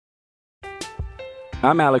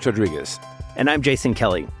I'm Alex Rodriguez. And I'm Jason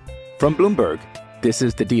Kelly. From Bloomberg, this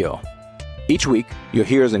is The Deal. Each week, you'll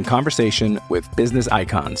hear us in conversation with business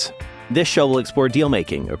icons. This show will explore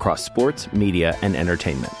deal-making across sports, media, and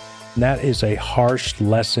entertainment. That is a harsh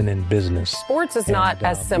lesson in business. Sports is not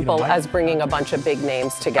as simple as bringing a bunch of big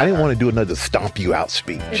names together. I didn't want to do another stomp you out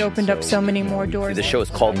speech. It opened up so many more doors. The show is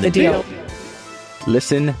called The Deal.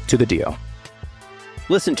 Listen to The Deal.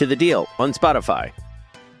 Listen to The Deal on Spotify.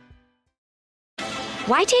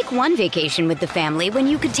 Why take one vacation with the family when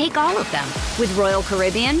you could take all of them? With Royal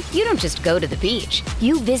Caribbean, you don't just go to the beach.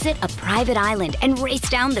 You visit a private island and race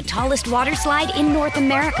down the tallest water slide in North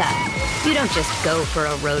America. You don't just go for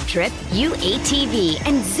a road trip. You ATV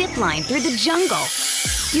and zip line through the jungle.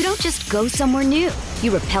 You don't just go somewhere new.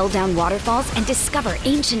 You rappel down waterfalls and discover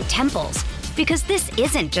ancient temples. Because this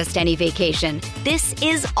isn't just any vacation. This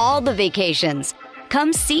is all the vacations.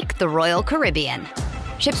 Come seek the Royal Caribbean.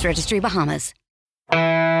 Ships Registry, Bahamas.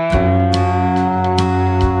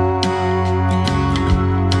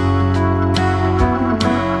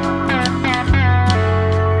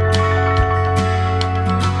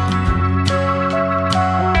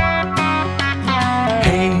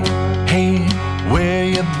 Hey, where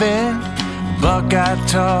you been? Buckeye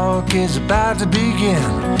Talk is about to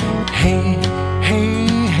begin. Hey,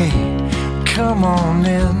 come on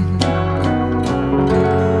in.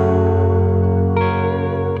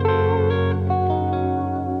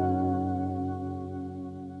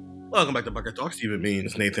 Welcome back to Bucket Talk. Stephen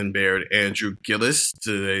Means, Nathan Baird, Andrew Gillis.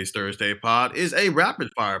 Today's Thursday pod is a rapid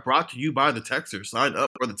fire brought to you by the Texters. Sign up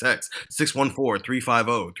for the text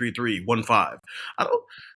 614-350-3315. I don't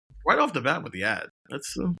right off the bat with the ad.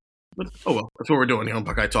 That's that's what we're doing here on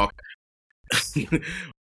Buckeye Talk.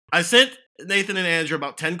 I sent Nathan and Andrew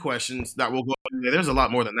about 10 questions that will go. There's a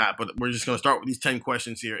lot more than that, but we're just going to start with these 10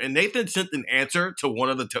 questions here. And Nathan sent an answer to one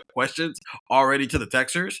of the questions already to the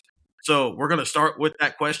Texters. So we're going to start with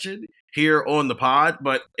that question here on the pod.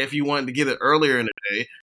 But if you wanted to get it earlier in the day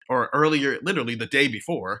or earlier, literally the day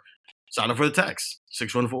before, sign up for the text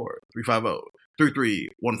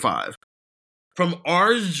 614-350-3315. From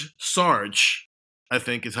Arj Sarge, I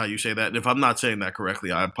think is how you say that. And if I'm not saying that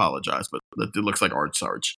correctly, I apologize, but it looks like Arj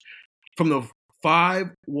Sarge. From the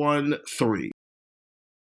 513.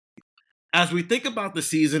 As we think about the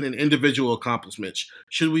season and individual accomplishments,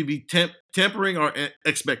 should we be tempering our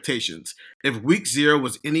expectations? If week 0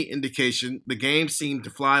 was any indication, the game seemed to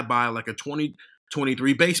fly by like a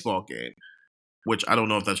 2023 baseball game, which I don't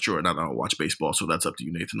know if that's true or not. I don't watch baseball, so that's up to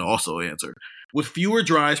you, Nathan, to also answer. With fewer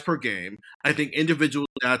drives per game, I think individual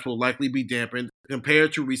stats will likely be dampened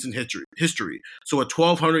compared to recent history. So a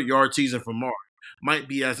 1,200-yard season from Mark might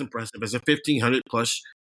be as impressive as a 1,500-plus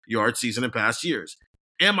yard season in past years.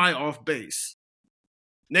 Am I off base?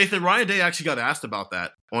 Nathan, Ryan Day actually got asked about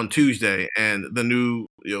that on Tuesday and the new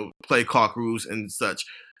play clock rules and such.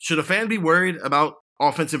 Should a fan be worried about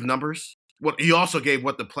offensive numbers? He also gave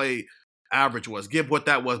what the play average was. Give what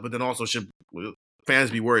that was, but then also should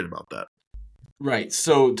fans be worried about that? Right.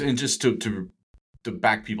 So, and just to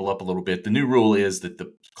back people up a little bit, the new rule is that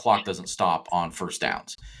the clock doesn't stop on first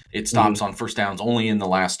downs. It stops on first downs only in the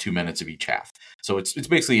last 2 minutes of each half. So it's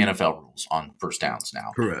basically NFL rules on first downs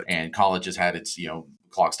now. Correct. And college has had its,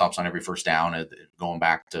 clock stops on every first down, going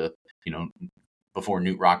back to, before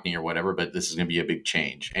Newt Rockne or whatever, but this is going to be a big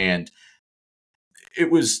change. And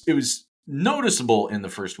it was noticeable in the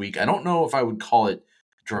first week. I don't know if I would call it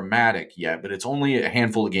dramatic yet, but it's only a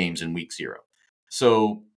handful of games in week 0.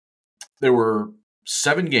 So there were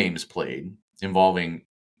 7 games played involving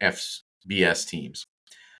FBS teams.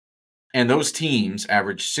 And those teams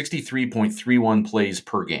averaged 63.31 plays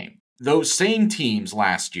per game. Those same teams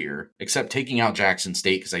last year, except taking out Jackson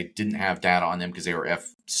State because I didn't have data on them because they were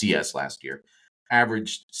FCS last year,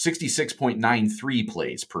 averaged 66.93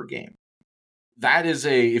 plays per game. That is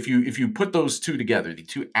if you put those two together, the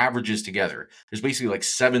two averages together, there's basically like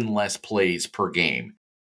 7 less plays per game.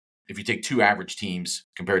 If you take 2 average teams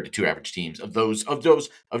compared to 2 average teams of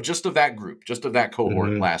that group, just of that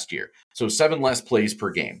cohort last year. So 7 less plays per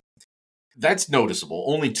game. That's noticeable.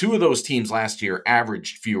 Only 2 of those teams last year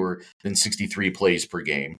averaged fewer than 63 plays per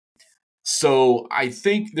game. So I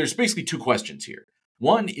think there's basically 2 questions here.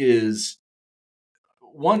 One is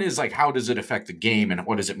like, how does it affect the game and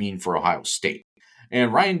what does it mean for Ohio State?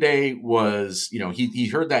 And Ryan Day was, he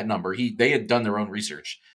heard that number. They had done their own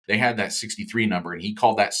research. They had that 63 number and he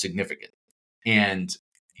called that significant. And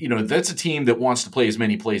that's a team that wants to play as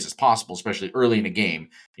many plays as possible, especially early in a game.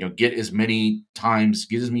 Get as many times,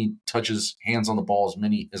 get as many touches, hands on the ball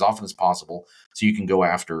as often as possible, so you can go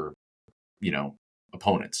after,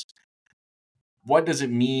 opponents. What does it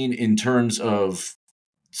mean in terms of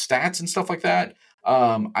stats and stuff like that?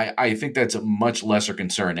 I think that's a much lesser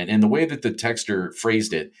concern. And in the way that the texter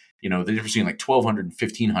phrased it, the difference between like 1,200 and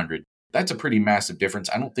 1,500, that's a pretty massive difference.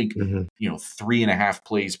 I don't think, 3.5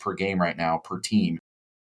 plays per game right now per team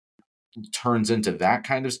turns into that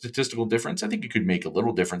kind of statistical difference. I think it could make a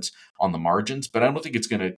little difference on the margins, but I don't think it's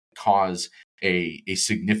going to cause a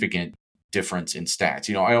significant difference in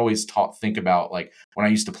stats. I always think about like when I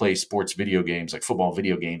used to play sports video games, like football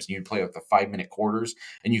video games, and you'd play like the 5-minute quarters,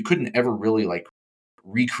 and you couldn't ever really like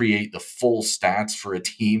recreate the full stats for a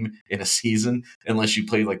team in a season unless you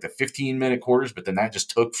played like the 15-minute quarters, but then that just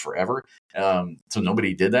took forever. So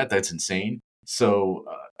nobody did that. That's insane. So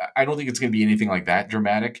I don't think it's going to be anything like that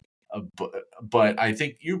dramatic. But I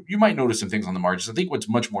think you might notice some things on the margins. I think what's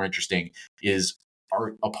much more interesting is,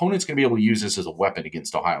 are opponents going to be able to use this as a weapon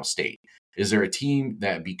against Ohio State? Is there a team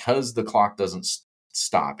that, because the clock doesn't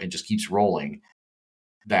stop and just keeps rolling,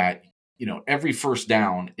 that every first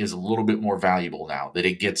down is a little bit more valuable now that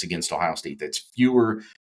it gets against Ohio State? That's fewer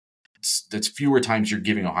times you're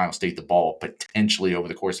giving Ohio State the ball potentially over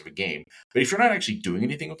the course of a game. But if you're not actually doing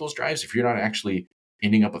anything with those drives, if you're not actually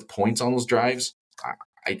ending up with points on those drives,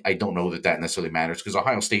 I don't know that necessarily matters, because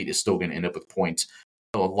Ohio State is still going to end up with points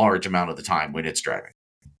a large amount of the time when it's driving.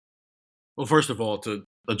 Well, first of all, to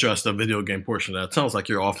address the video game portion of that, it sounds like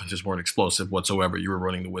your offenses weren't explosive whatsoever. You were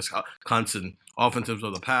running the Wisconsin offensives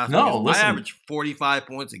of the past. No, listen. I average 45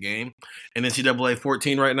 points a game in NCAA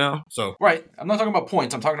 14 right now. So right, I'm not talking about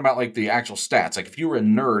points. I'm talking about like the actual stats. Like if you were a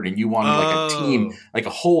nerd and you wanted like a team, like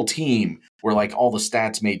a whole team where like all the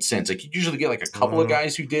stats made sense, like you'd usually get like a couple of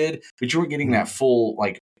guys who did, but you weren't getting that full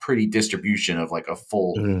like pretty distribution of like a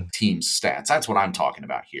full team's stats. That's what I'm talking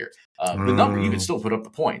about here. The number, you can still put up the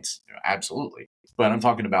points, absolutely. But I'm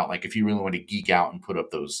talking about like if you really want to geek out and put up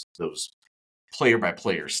those player by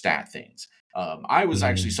player stat things. I was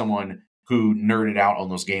actually someone who nerded out on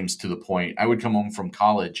those games to the point I would come home from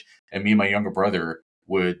college and me and my younger brother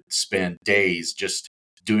would spend days just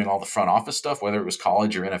doing all the front office stuff, whether it was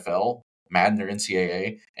college or NFL, Madden or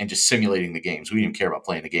NCAA, and just simulating the games. We didn't care about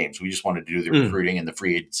playing the games. We just wanted to do the recruiting and the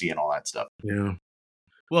free agency and all that stuff. Yeah.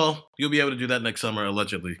 Well, you'll be able to do that next summer,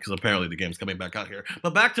 allegedly, because apparently the game's coming back out here.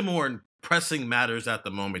 But back to more pressing matters at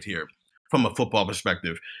the moment here from a football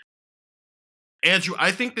perspective. Andrew,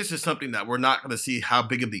 I think this is something that we're not going to see how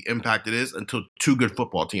big of the impact it is until two good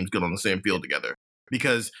football teams get on the same field together.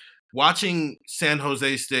 Because watching San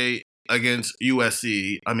Jose State against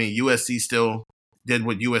USC, I mean, USC still did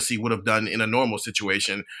what USC would have done in a normal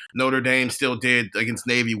situation. Notre Dame still did against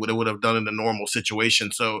Navy what it would have done in a normal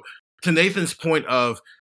situation. So to Nathan's point of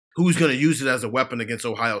who's going to use it as a weapon against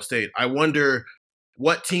Ohio State, I wonder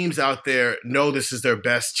what teams out there know this is their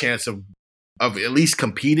best chance of at least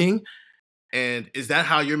competing. And is that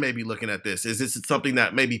how you're maybe looking at this? Is this something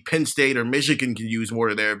that maybe Penn State or Michigan can use more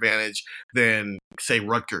to their advantage than, say,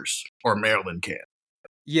 Rutgers or Maryland can?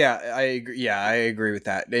 Yeah, I agree. Yeah, I agree with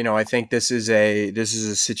that. I think this is a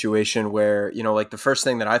situation where, like the first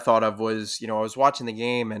thing that I thought of was, I was watching the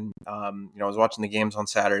game and, I was watching the games on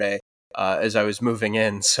Saturday as I was moving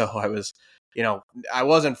in. So I was, I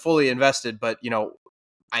wasn't fully invested, but,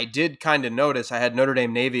 I did kind of notice I had Notre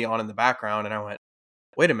Dame Navy on in the background and I went,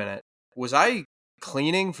 wait a minute, was I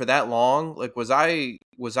cleaning for that long? Like, was I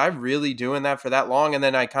really doing that for that long? And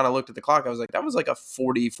then I kind of looked at the clock. I was like, that was like a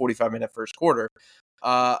 45 minute first quarter.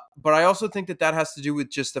 But I also think that has to do with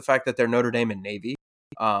just the fact that they're Notre Dame and Navy.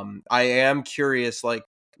 I am curious, like,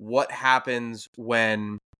 what happens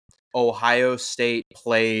when Ohio State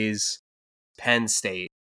plays Penn State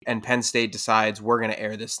and Penn State decides we're going to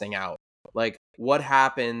air this thing out? Like, what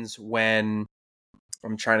happens when,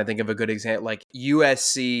 I'm trying to think of a good example, like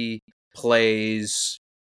USC plays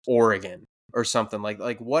Oregon or something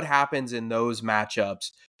like what happens in those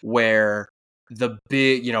matchups where the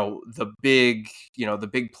big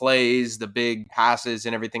plays, the big passes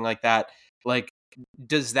and everything like that, like,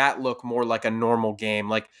 does that look more like a normal game?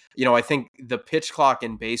 Like, I think the pitch clock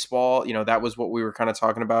in baseball, that was what we were kind of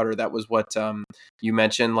talking about, or that was what you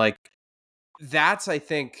mentioned. Like, that's, I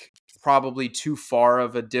think, probably too far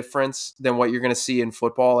of a difference than what you're going to see in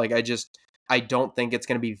football. Like, I don't think it's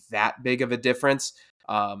going to be that big of a difference.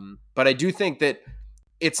 But I do think that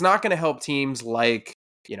it's not going to help teams like,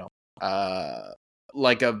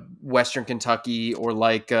 like a Western Kentucky or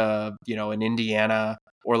like, an Indiana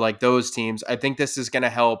or like those teams. I think this is going to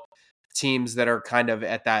help teams that are kind of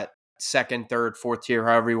at that second, third, fourth tier,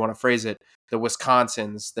 however you want to phrase it, the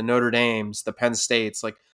Wisconsins, the Notre Dames, the Penn States,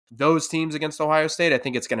 like those teams against Ohio State. I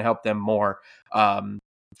think it's going to help them more.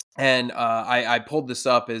 And I pulled this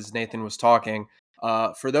up as Nathan was talking.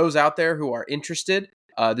 For those out there who are interested,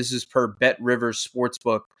 this is per Bet Rivers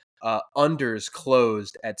Sportsbook. Unders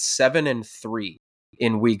closed at 7-3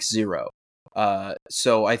 in week 0.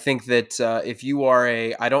 So I think that if you are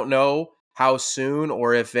I don't know how soon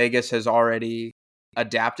or if Vegas has already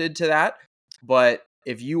adapted to that, but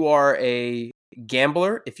if you are a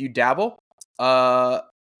gambler, if you dabble, I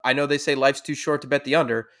know they say life's too short to bet the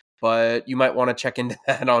under, but you might want to check into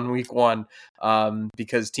that on week 1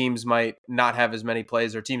 because teams might not have as many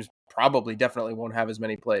plays, or teams probably definitely won't have as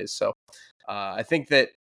many plays. So I think that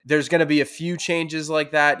there's going to be a few changes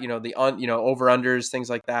like that, the over-unders, things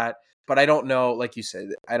like that. But I don't know, like you said,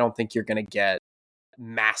 I don't think you're going to get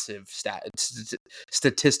massive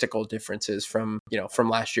statistical differences from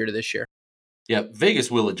last year to this year. Yeah, Vegas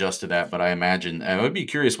will adjust to that, but I imagine I would be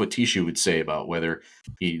curious what Tishu would say about whether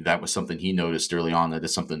that was something he noticed early on, that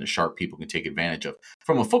is something that sharp people can take advantage of.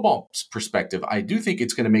 From a football perspective, I do think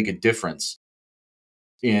it's going to make a difference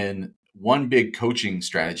in one big coaching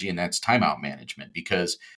strategy, and that's timeout management,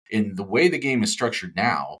 because in the way the game is structured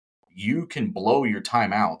now, you can blow your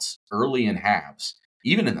timeouts early in halves,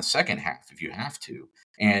 even in the second half if you have to.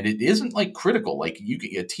 And it isn't like critical. Like you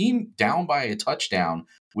get a team down by a touchdown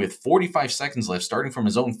with 45 seconds left, starting from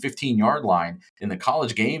his own 15-yard line in the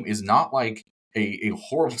college game, is not like a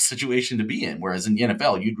horrible situation to be in. Whereas in the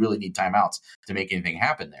NFL, you'd really need timeouts to make anything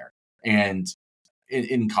happen there. And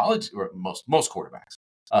in college, or most quarterbacks,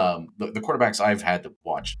 the quarterbacks I've had to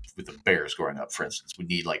watch with the Bears growing up, for instance, would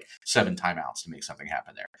need like 7 timeouts to make something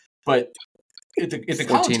happen there. But at the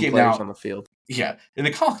college game now, on the field. Yeah, in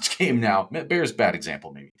the college game now, Bears bad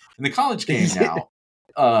example maybe. In the college game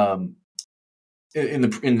now, in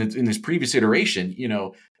this previous iteration,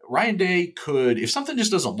 Ryan Day could, if something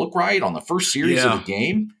just doesn't look right on the first series of the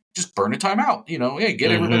game, just burn a timeout.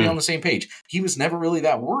 Get everybody on the same page. He was never really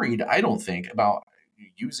that worried, I don't think, about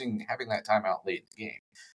having that timeout late in the game.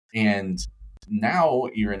 And now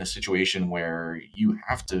you're in a situation where you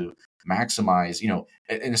have to maximize,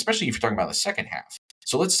 and especially if you're talking about the second half.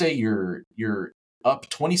 So let's say you're up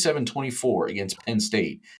 27-24 against Penn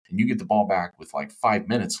State, and you get the ball back with like 5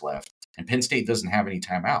 minutes left, and Penn State doesn't have any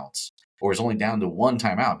timeouts, or is only down to 1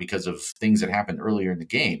 timeout because of things that happened earlier in the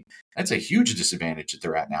game. That's a huge disadvantage that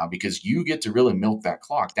they're at now, because you get to really milk that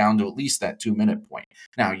clock down to at least that 2-minute point.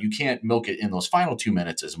 Now, you can't milk it in those final 2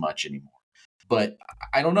 minutes as much anymore. But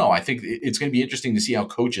I don't know. I think it's going to be interesting to see how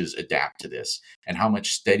coaches adapt to this and how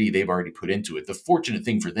much study they've already put into it. The fortunate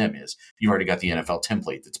thing for them is you've already got the NFL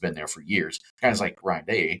template that's been there for years. Guys like Ryan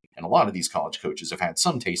Day and a lot of these college coaches have had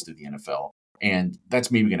some taste of the NFL, and that's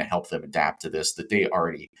maybe going to help them adapt to this, that they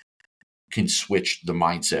already can switch the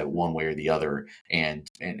mindset one way or the other and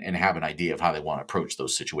have an idea of how they want to approach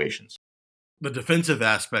those situations. The defensive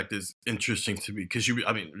aspect is interesting to me because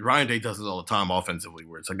Ryan Day does it all the time offensively,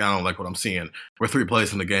 where it's like, I don't like what I'm seeing. We're 3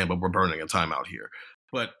 plays in the game, but we're burning a timeout here.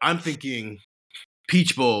 But I'm thinking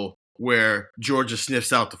Peach Bowl, where Georgia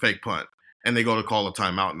sniffs out the fake punt and they go to call a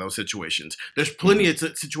timeout in those situations. There's plenty of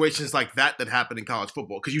situations like that happen in college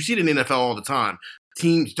football, because you see it in the NFL all the time.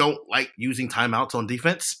 Teams don't like using timeouts on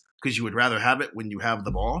defense because you would rather have it when you have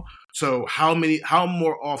the ball. So how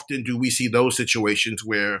more often do we see those situations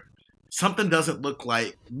where something doesn't look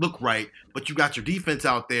right, but you got your defense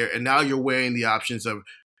out there, and now you're weighing the options of,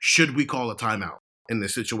 should we call a timeout in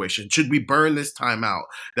this situation? Should we burn this timeout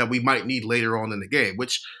that we might need later on in the game?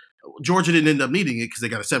 Which Georgia didn't end up needing it because they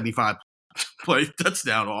got a 75-play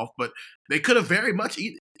touchdown off, but they could have very much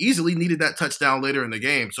easily needed that touchdown later in the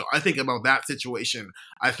game. So I think about that situation.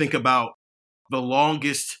 I think about the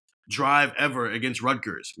longest drive ever against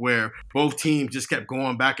Rutgers, where both teams just kept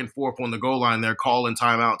going back and forth on the goal line. They're calling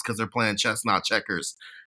timeouts because they're playing chess, not checkers.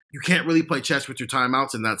 You can't really play chess with your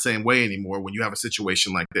timeouts in that same way anymore when you have a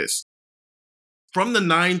situation like this. From the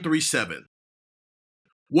 9-3-7,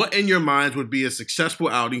 what in your minds would be a successful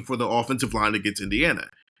outing for the offensive line against Indiana?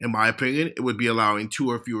 In my opinion, it would be allowing 2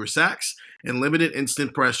 or fewer sacks and limited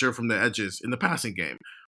instant pressure from the edges in the passing game.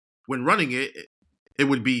 When running it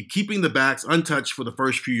would be keeping the backs untouched for the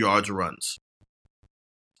first few yards of runs.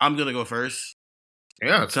 I'm going to go first.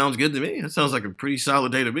 Yeah, it sounds good to me. It sounds like a pretty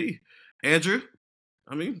solid day to me. Andrew,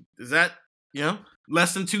 is that,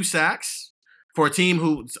 less than 2 sacks for a team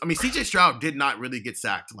who, CJ Stroud did not really get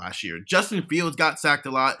sacked last year. Justin Fields got sacked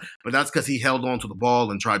a lot, but that's because he held on to the ball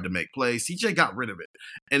and tried to make plays. CJ got rid of it.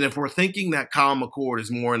 And if we're thinking that Kyle McCord is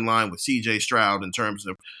more in line with CJ Stroud in terms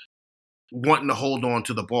of wanting to hold on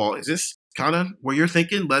to the ball, is this kind of where you're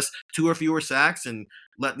thinking, less 2 or fewer sacks and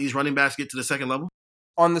let these running backs get to the second level?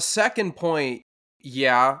 On the second point,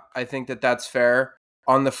 yeah, I think that's fair.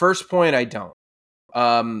 On the first point, I don't.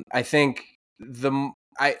 I think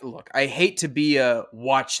I hate to be a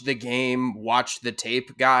watch the game, watch the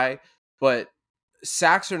tape guy, but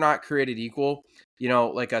sacks are not created equal.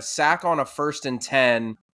 Like a sack on a 1st and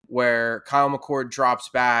 10 where Kyle McCord drops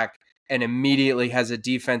back and immediately has a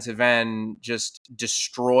defensive end just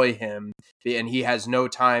destroy him, and he has no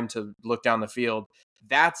time to look down the field.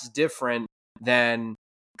 That's different than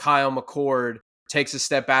Kyle McCord takes a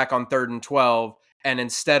step back on 3rd and 12, and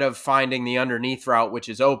instead of finding the underneath route, which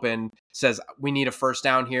is open, says, we need a first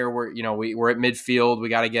down here. We're at midfield. We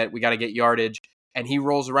got to get yardage. And he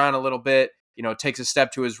rolls around a little bit, takes a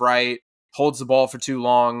step to his right, holds the ball for too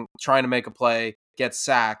long, trying to make a play, gets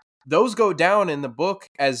sacked. Those go down in the book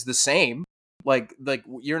as the same. Like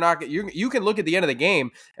you can look at the end of the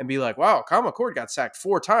game and be like, wow, Kyle McCord got sacked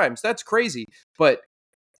 4 times. That's crazy. But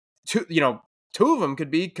two of them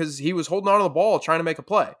could be because he was holding on to the ball trying to make a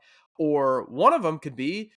play. Or one of them could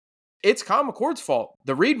be it's Kyle McCord's fault.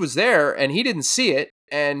 The read was there and he didn't see it.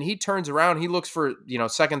 And he turns around, he looks for,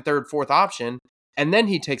 2nd, 3rd, 4th option, and then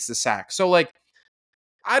he takes the sack. So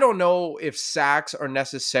I don't know if sacks are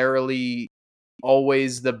necessarily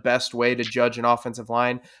always the best way to judge an offensive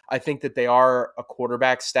line. I think that they are a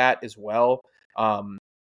quarterback stat as well.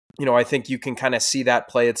 I think you can kind of see that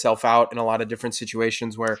play itself out in a lot of different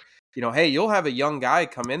situations where, hey, you'll have a young guy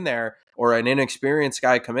come in there or an inexperienced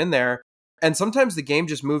guy come in there, and sometimes the game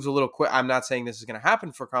just moves a little quick. I'm not saying this is going to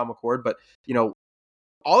happen for Kyle McCord, but,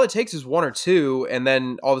 all it takes is 1 or 2, and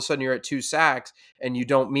then all of a sudden you're at 2 sacks and you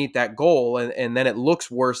don't meet that goal. And then it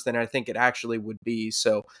looks worse than I think it actually would be.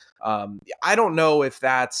 So I don't know if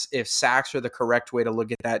sacks are the correct way to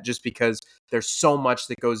look at that, just because there's so much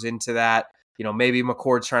that goes into that. Maybe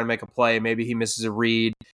McCord's trying to make a play. Maybe he misses a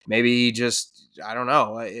read. Maybe he just, I don't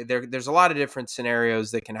know. There's a lot of different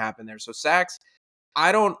scenarios that can happen there. So sacks,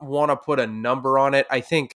 I don't want to put a number on it. I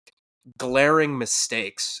think glaring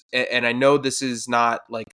mistakes, and I know this is not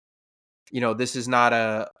this is not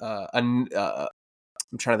I'm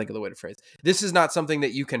trying to think of the way to phrase it. This is not something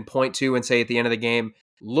that you can point to and say at the end of the game,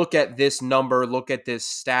 look at this number, look at this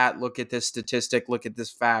stat, look at this statistic, look at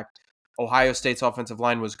this fact. Ohio State's offensive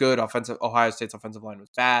line was good. Ohio State's offensive line was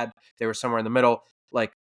bad. They were somewhere in the middle.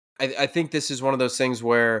 I think this is one of those things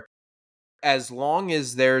where, as long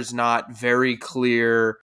as there's not very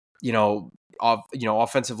clear,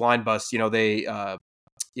 offensive line bust, they have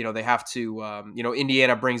to,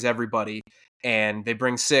 Indiana brings everybody and they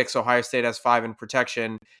bring 6, Ohio State has 5 in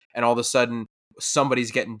protection, and all of a sudden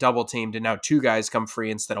somebody's getting double teamed and now 2 guys come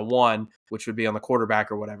free instead of 1, which would be on the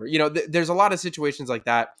quarterback or whatever. There's a lot of situations like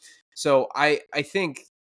that. So I think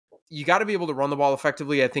you got to be able to run the ball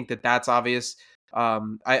effectively. I think that that's obvious.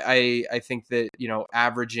 I think that,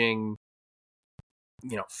 averaging,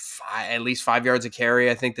 at least 5 yards a carry,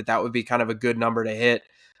 I think that would be kind of a good number to hit.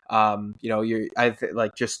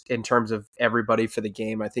 Just in terms of everybody for the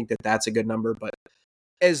game, I think that that's a good number. But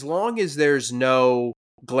as long as there's no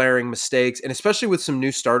glaring mistakes, and especially with some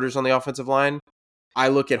new starters on the offensive line, I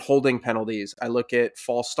look at holding penalties. I look at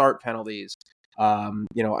false start penalties.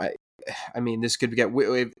 This could get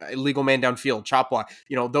illegal man downfield, chop block,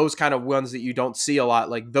 those kind of ones that you don't see a lot.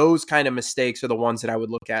 Like those kind of mistakes are the ones that I would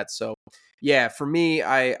look at. So yeah, for me,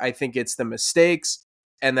 I think it's the mistakes,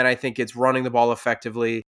 and then I think it's running the ball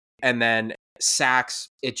effectively, and then sacks.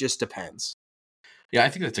 It just depends. Yeah, I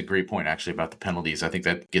think that's a great point actually about the penalties. I think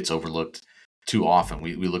that gets overlooked too often.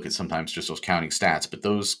 We look at sometimes just those counting stats, but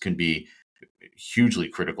those can be hugely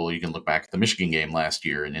critical. You can look back at the Michigan game last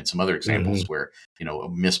year and in some other examples where, a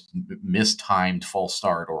mistimed false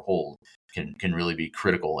start or hold can really be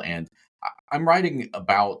critical. And I'm writing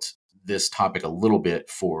about this topic a little bit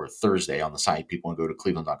for Thursday on the site. People can go to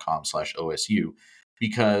cleveland.com/OSU,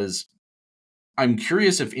 because I'm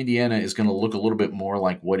curious if Indiana is going to look a little bit more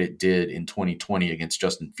like what it did in 2020 against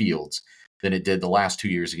Justin Fields than it did the last 2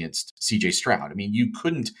 years against CJ Stroud. I mean, you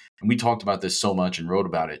couldn't, and we talked about this so much and wrote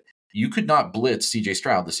about it, you could not blitz CJ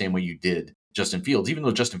Stroud the same way you did Justin Fields, even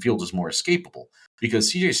though Justin Fields was more escapable,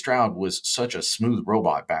 because CJ Stroud was such a smooth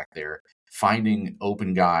robot back there, finding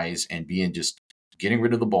open guys and getting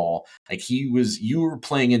rid of the ball. Like you were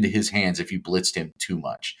playing into his hands if you blitzed him too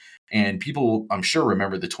much. And people, I'm sure,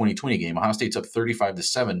 remember the 2020 game. Ohio State's up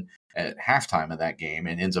 35-7 at halftime of that game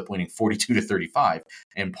and ends up winning 42-35.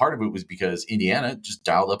 And part of it was because Indiana just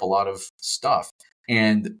dialed up a lot of stuff.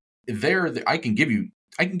 And there, I can give you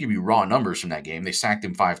raw numbers from that game. They sacked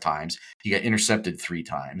him 5 times. He got intercepted 3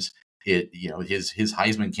 times. His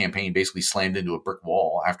Heisman campaign basically slammed into a brick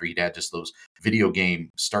wall after he'd had just those video game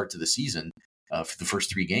start to the season for the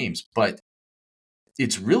first 3 games. But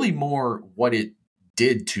it's really more what it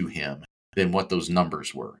did to him than what those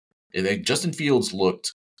numbers were. Justin Fields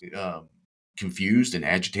looked confused and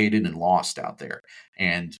agitated and lost out there.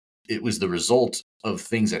 And it was the result of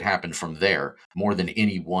things that happened from there more than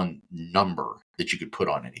any one number that you could put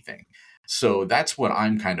on anything. So that's what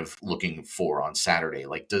I'm kind of looking for on Saturday.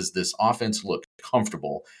 Like, does this offense look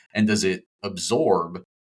comfortable, and does it absorb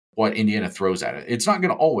what Indiana throws at it? It's not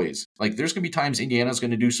going to always, like, there's going to be times Indiana's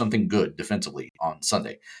going to do something good defensively on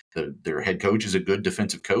Sunday. Their head coach is a good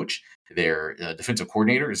defensive coach. Their defensive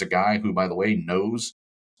coordinator is a guy who, by the way, knows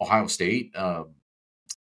Ohio State. Matt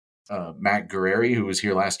Guerrieri, who was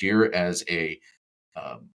here last year as a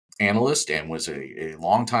analyst and was a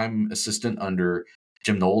longtime assistant under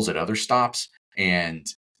Jim Knowles at other stops, and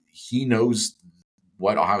he knows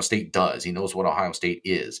what Ohio State does. He knows what Ohio State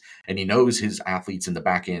is, and he knows his athletes in the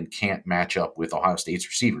back end can't match up with Ohio State's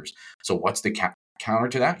receivers. So what's the counter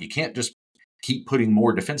to that? You can't just keep putting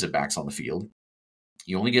more defensive backs on the field.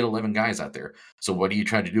 You only get 11 guys out there. So what do you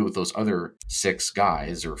try to do with those other 6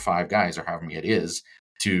 guys or 5 guys or however many it is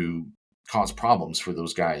to cause problems for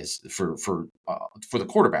those guys, for the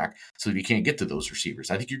quarterback, so that he can't get to those receivers?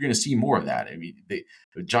 I think you're going to see more of that. I mean,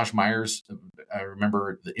 Josh Myers, I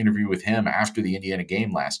remember the interview with him after the Indiana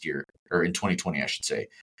game last year, or in 2020, I should say.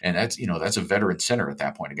 And that's a veteran center at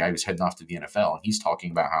that point, a guy who's heading off to the NFL. And he's talking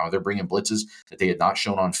about how they're bringing blitzes that they had not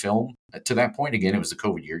shown on film to that point. Again, it was the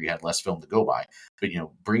COVID year. You had less film to go by. But,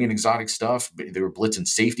 bringing exotic stuff. They were blitzing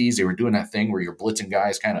safeties. They were doing that thing where you're blitzing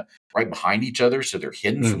guys kind of right behind each other, so they're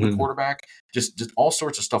hidden from the quarterback. Just all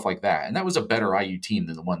sorts of stuff like that. And that was a better IU team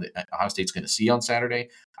than the one that Ohio State's going to see on Saturday.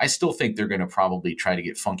 I still think they're going to probably try to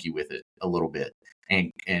get funky with it a little bit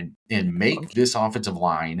and make this offensive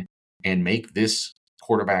line and make this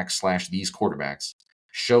quarterback / these quarterbacks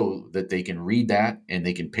show that they can read that and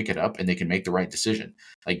they can pick it up and they can make the right decision.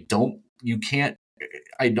 Like,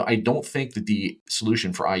 I don't think that the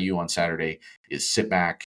solution for IU on Saturday is sit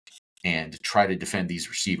back and try to defend these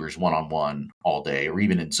receivers one-on-one all day, or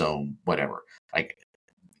even in zone, whatever. Like,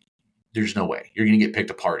 there's no way. You're going to get picked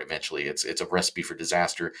apart eventually. It's a recipe for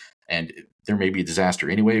disaster, and there may be a disaster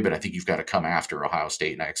anyway, but I think you've got to come after Ohio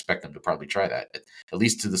State, and I expect them to probably try that, at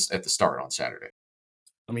least at the start on Saturday.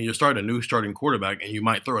 I mean, you're starting a new starting quarterback, and you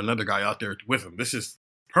might throw another guy out there with him. This is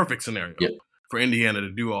perfect scenario for Indiana to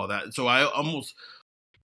do all that. So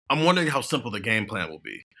I'm wondering how simple the game plan will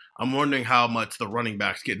be. I'm wondering how much the running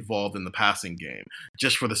backs get involved in the passing game,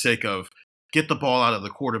 just for the sake of get the ball out of the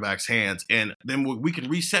quarterback's hands, and then we can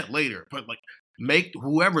reset later. But make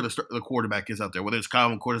whoever the quarterback is out there, whether it's Kyle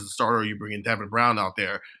McCord as the starter or you bring in Devin Brown out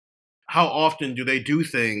there, how often do they do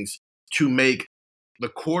things to make the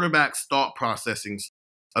quarterback's thought processing's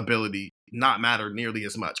ability not matter nearly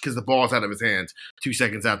as much, because the ball's out of his hands 2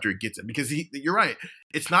 seconds after he gets it? Because you're right.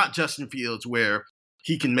 It's not Justin Fields where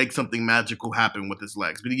he can make something magical happen with his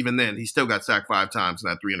legs. But even then, he still got sacked 5 times and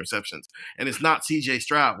had 3 interceptions. And it's not C.J.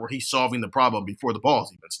 Stroud where he's solving the problem before the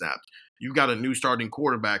ball's even snapped. You've got a new starting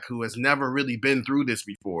quarterback who has never really been through this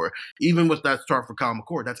before. Even with that start for Kyle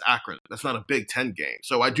McCord, that's Akron. That's not a Big Ten game.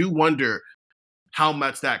 So I do wonder how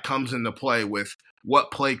much that comes into play with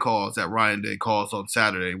what play calls that Ryan Day calls on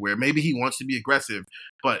Saturday, where maybe he wants to be aggressive,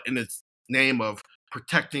 but in its name of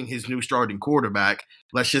protecting his new starting quarterback,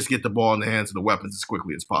 let's just get the ball in the hands of the weapons as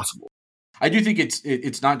quickly as possible. I do think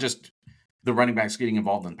it's not just the running backs getting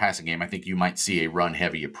involved in the passing game. I think you might see a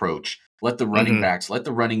run-heavy approach. Let the running backs, let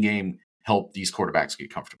the running game help these quarterbacks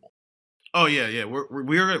get comfortable. Oh yeah.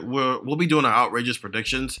 We'll be doing our outrageous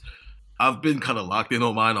predictions. I've been kind of locked in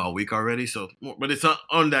on mine all week already, but it's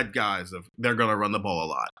on that guise of they're going to run the ball a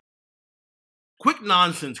lot. Quick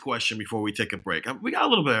nonsense question before we take a break. We got a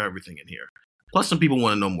little bit of everything in here. Plus, some people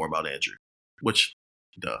want to know more about Andrew, which,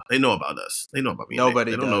 they know about us. They know about me.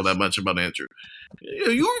 They don't know that much about Andrew.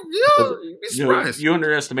 You'd be surprised. You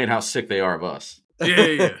underestimate how sick they are of us.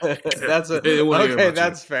 Yeah.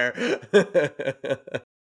 That's fair.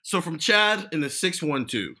 So from Chad in the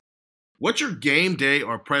 612, what's your game day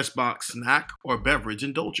or press box snack or beverage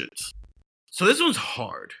indulgence? So this one's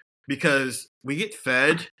hard because we get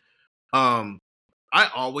fed. I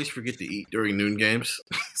always forget to eat during noon games.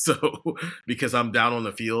 So because I'm down on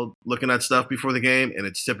the field looking at stuff before the game, and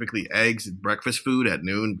it's typically eggs and breakfast food at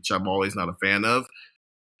noon, which I'm always not a fan of.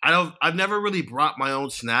 I've never really brought my own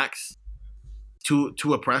snacks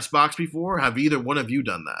to a press box before. Have either one of you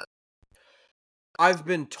done that? I've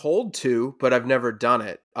been told to, but I've never done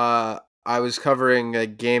it. I was covering a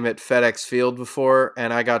game at FedEx Field before,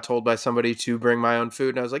 and I got told by somebody to bring my own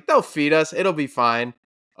food, and I was like, they'll feed us. It'll be fine.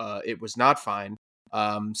 It was not fine.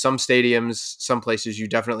 Some stadiums, some places, you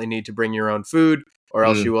definitely need to bring your own food, or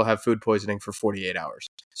else you will have food poisoning for 48 hours.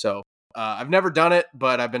 So I've never done it,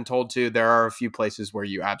 but I've been told to. There are a few places where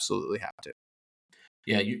you absolutely have to.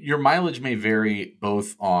 Yeah, your mileage may vary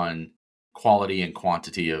both on quality and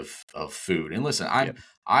quantity of food. And listen,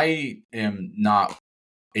 I am not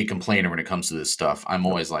a complainer when it comes to this stuff. I'm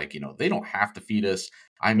always like, they don't have to feed us.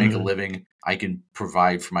 I make a living. I can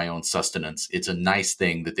provide for my own sustenance. It's a nice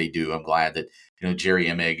thing that they do. I'm glad that, Jerry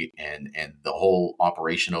Emig and the whole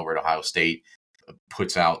operation over at Ohio State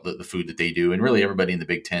puts out the food that they do. And really everybody in the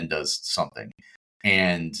Big Ten does something.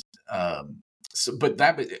 And, as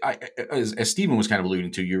Stephen was kind of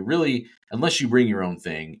alluding to, you're really, unless you bring your own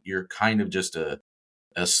thing, you're kind of just a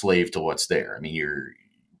slave to what's there. I mean, you're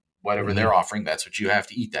whatever they're offering, that's what you have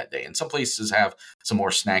to eat that day. And some places have some more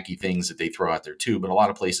snacky things that they throw out there too. But a lot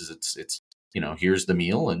of places it's here's the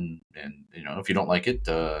meal, and if you don't like it,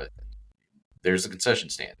 there's a concession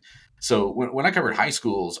stand. So when I covered high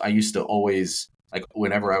schools, I used to always, like,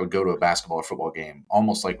 whenever I would go to a basketball or football game,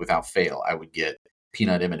 almost like without fail, I would get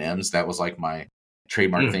peanut M&Ms. That was like my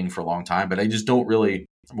trademark thing for a long time. But I just don't really,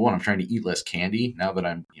 one, I'm trying to eat less candy now that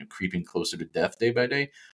I'm creeping closer to death day by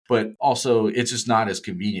day. But also, it's just not as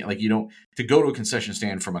convenient. Like, to go to a concession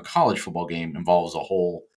stand from a college football game involves a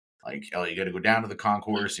whole, like, you got to go down to the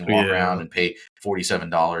concourse and walk around and pay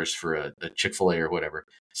 $47 for a Chick-fil-A or whatever.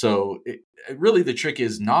 So really the trick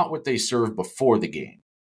is not what they serve before the game.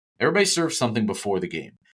 Everybody serves something before the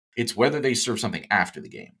game. It's whether they serve something after the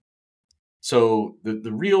game. So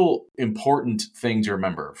the real important thing to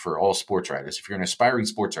remember for all sports writers, if you're an aspiring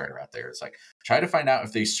sports writer out there, it's like, try to find out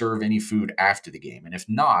if they serve any food after the game. And if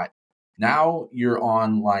not, now you're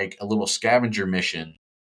on like a little scavenger mission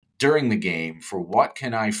during the game for what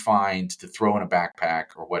can I find to throw in a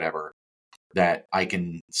backpack or whatever that I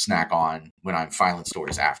can snack on when I'm filing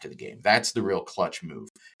stories after the game. That's the real clutch move.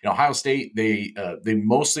 Ohio State, they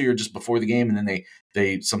mostly are just before the game, and then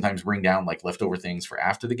they sometimes bring down like leftover things for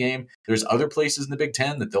after the game. There's other places in the Big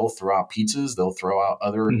Ten that they'll throw out pizzas, they'll throw out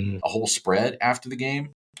a whole spread after the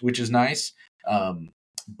game, which is nice.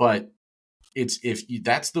 But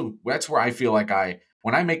that's where I feel like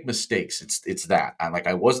when I make mistakes, it's that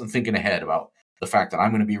I wasn't thinking ahead about the fact that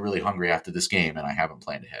I'm going to be really hungry after this game and I haven't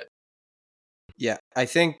planned ahead. Yeah, I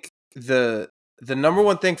think the number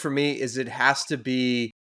one thing for me is it has to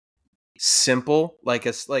be simple,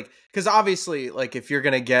 because obviously, like, if you're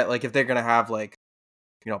gonna get, like, if they're gonna have, like,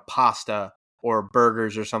 pasta or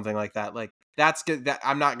burgers or something like that, like, that's good. That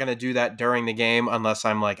I'm not gonna do that during the game unless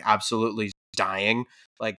I'm like absolutely dying.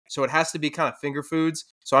 Like, so it has to be kind of finger foods.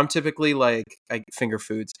 So I'm typically like finger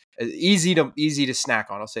foods, easy to snack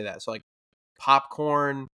on. I'll say that. So like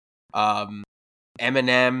popcorn,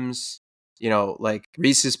 M&Ms. Like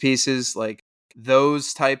Reese's Pieces, like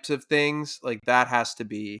those types of things, like that has to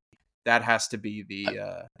be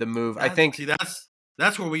the move. I think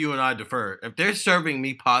that's where you and I differ. If they're serving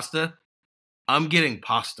me pasta, I'm getting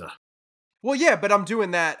pasta. Well, yeah, but I'm doing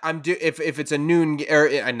that. If it's a noon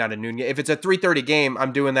or not a noon game, if it's a 3:30 game,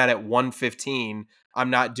 I'm doing that at 1:15. I'm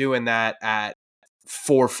not doing that at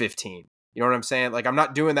 4:15. You know what I'm saying? Like, I'm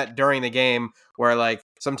not doing that during the game where, like,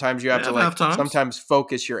 sometimes you have to sometimes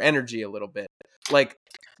focus your energy a little bit. Like,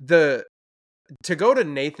 to go to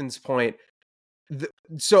Nathan's point,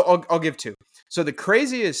 so I'll give two. So the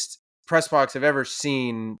craziest press box I've ever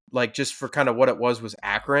seen, like, just for kind of what it was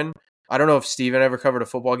Akron. I don't know if Steven ever covered a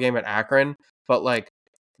football game at Akron, but like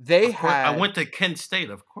I went to Kent State.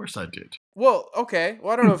 Of course I did. Well, okay.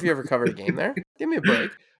 Well, I don't know if you ever covered a game there. Give me a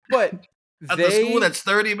break. But at the school that's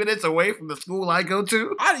 30 minutes away from the school I go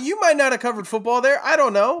to? You might not have covered football there. I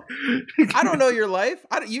don't know. I don't know your life.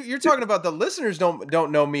 You're talking about the listeners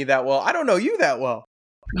don't know me that well. I don't know you that well.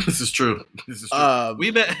 This is true.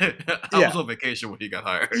 We met. I was on vacation when he got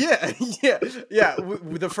hired. Yeah.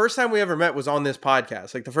 The first time we ever met was on this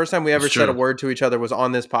podcast. Like, the first time we ever said a word to each other was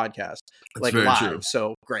on this podcast. That's like, very live. True.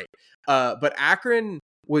 So great. But Akron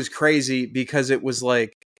was crazy because it was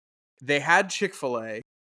like they had Chick-fil-A.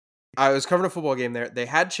 I was covering a football game there. They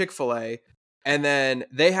had Chick-fil-A, and then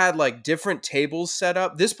they had like different tables set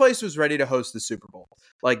up. This place was ready to host the Super Bowl.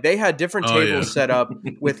 Like, they had different tables set up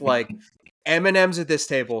with like M&Ms at this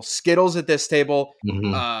table, Skittles at this table,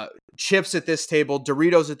 chips at this table,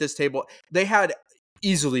 Doritos at this table. They had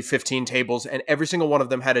easily 15 tables, and every single one of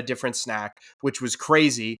them had a different snack, which was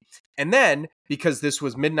crazy. And then, because this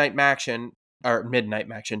was midweek Maction,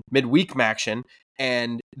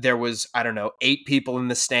 and there was, I don't know, 8 people in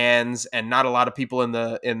the stands and not a lot of people in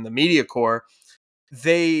the media corps,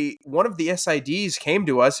 one of the SIDs came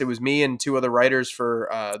to us. It was me and 2 other writers for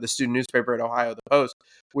the student newspaper at Ohio, the Post.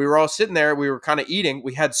 We were all sitting there. We were kind of eating.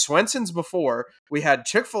 We had Swenson's before. We had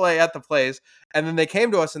Chick-fil-A at the place. And then they came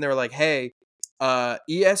to us and they were like, hey,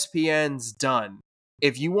 ESPN's done.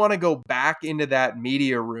 If you want to go back into that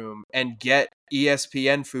media room and get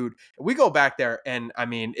ESPN food, we go back there. And I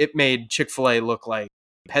mean, it made Chick-fil-A look like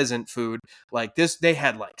peasant food. Like this, they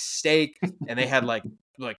had like steak and they had like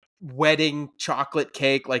like wedding chocolate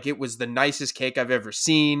cake. Like it was the nicest cake I've ever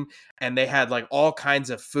seen. And they had like all kinds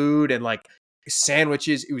of food and like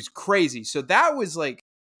sandwiches. It was crazy. So that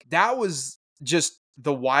was just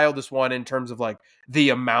the wildest one in terms of like the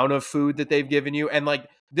amount of food that they've given you. And like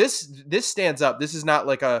this stands up. This is not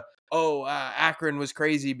like Akron was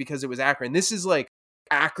crazy because it was Akron. This is like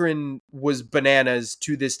Akron was bananas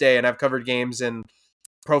to this day. And I've covered games in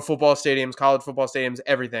pro football stadiums, college football stadiums,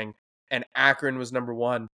 everything. And Akron was number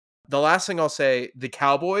one. The last thing I'll say, the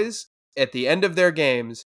Cowboys at the end of their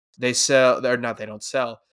games, they don't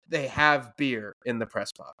sell. They have beer in the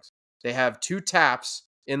press box. They have 2 taps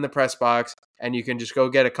in the press box, and you can just go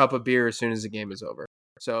get a cup of beer as soon as the game is over.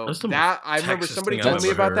 So that I remember somebody told me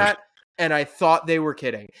about that, and I thought they were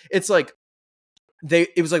kidding. It's like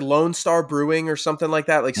it was like Lone Star Brewing or something like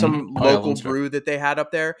that, like some local brew that they had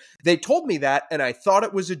up there. They told me that, and I thought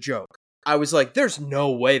it was a joke. I was like, "There's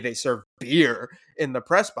no way they serve beer in the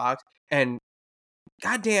press box," and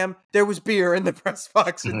goddamn, there was beer in the press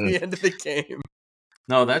box at the end of the game.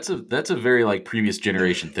 No, that's a very like previous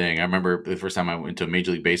generation thing. I remember the first time I went to a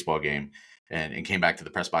Major League Baseball game and came back to the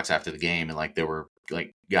press box after the game, and like there were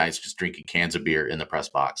like guys just drinking cans of beer in the press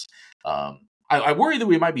box. I worry that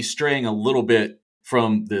we might be straying a little bit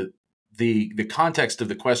from the context of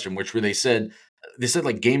the question, which where they said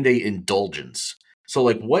like game day indulgence. So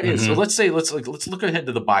like what is so let's look ahead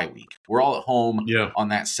to the bye week. We're all at home on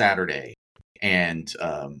that Saturday, and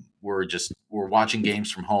we're watching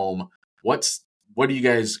games from home. What are you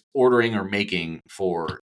guys ordering or making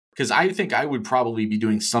for? Because I think I would probably be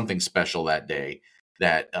doing something special that day.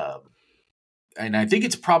 And I think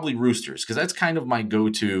it's probably Roosters, because that's kind of my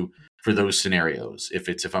go-to for those scenarios.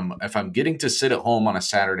 If I'm getting to sit at home on a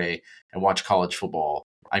Saturday and watch college football,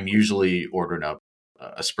 I'm usually ordering up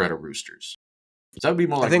a spread of Roosters. So that would be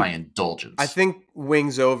more like my indulgence. I think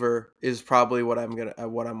Wings Over is probably what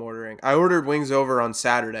I'm ordering. I ordered Wings Over on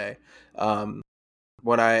Saturday.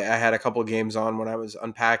 When I had a couple of games on when I was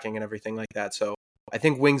unpacking and everything like that. So I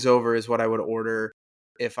think Wings Over is what I would order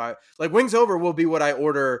Wings Over will be what I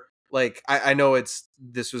order. Like, I know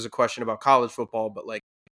this was a question about college football, but like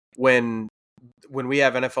when we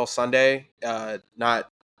have NFL Sunday, not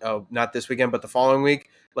this weekend, but the following week,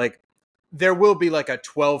 like there will be like a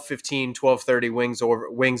 12:15, 12:30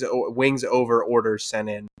 Wings Over orders sent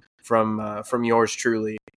in from yours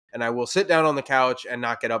truly. And I will sit down on the couch and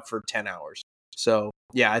not get up for 10 hours. So,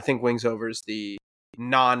 yeah, I think Wings Over is the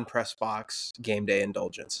non-press box game day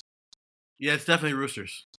indulgence. Yeah, it's definitely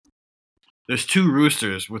Roosters. There's 2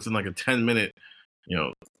 Roosters within like a 10-minute,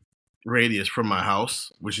 radius from my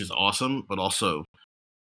house, which is awesome, but also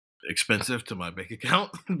expensive to my bank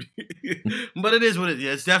account. But it is what it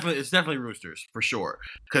is. Yeah, it's definitely Roosters for sure.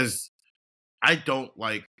 Because I don't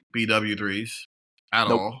like BW3s at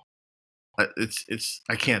all.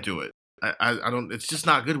 I can't do it. I don't. It's just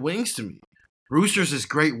not good wings to me. Roosters is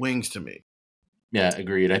great wings to me. Yeah,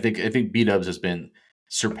 agreed. I think B-Dubs has been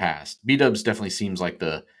surpassed. B-Dubs definitely seems like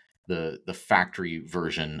the factory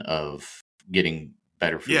version of getting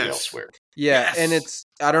better food elsewhere. Yeah, Yes. and it's,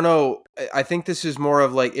 I don't know, I think this is more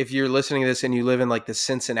of like, if you're listening to this and you live in like the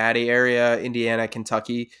Cincinnati area, Indiana,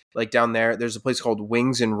 Kentucky, like down there's a place called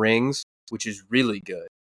Wings and Rings, which is really good.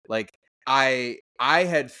 Like I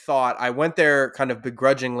had thought, I went there kind of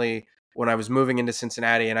begrudgingly when I was moving into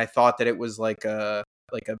Cincinnati, and I thought that it was like a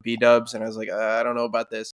B-Dubs, and I was like, I don't know about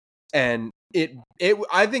this. And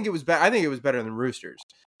I think it was better than Roosters.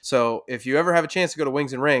 So if you ever have a chance to go to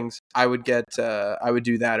Wings and Rings, I would do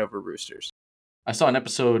that over Roosters. I saw an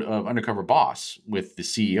episode of Undercover Boss with the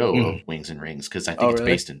CEO of Wings and Rings, because I think it's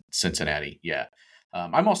based in Cincinnati. Yeah.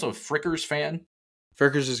 I'm also a Frickers fan.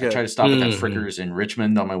 Frickers is good. I try to stop at that Frickers in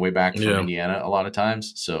Richmond on my way back from Indiana a lot of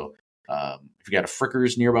times. So if you got a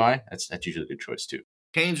Frickers nearby, that's usually a good choice too.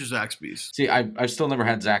 Canes or Zaxby's? See, I've still never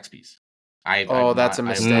had Zaxby's. That's a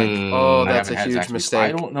mistake. That's a huge mistake.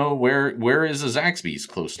 I don't know where is a Zaxby's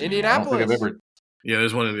close to Indianapolis. Me. I don't think I've ever. Yeah,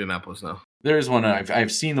 there's one in Indianapolis now. There is one.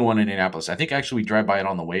 I've seen the one in Indianapolis. I think actually we drive by it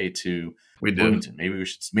on the way to Bloomington.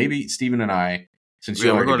 Maybe Steven and I, since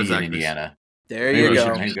you're going to be in Indiana, you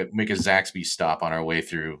go. We should make a Zaxby's stop on our way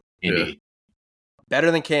through Indy. Yeah.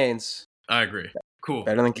 Better than Canes. I agree. Cool.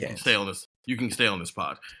 Better than Canes. You can stay on this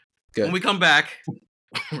pod. Good. When we come back.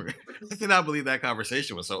 I cannot believe that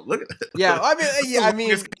conversation was so. Look at it. Yeah, I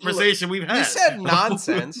mean, conversation we've had. You said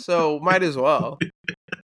nonsense, so might as well.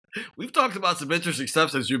 We've talked about some interesting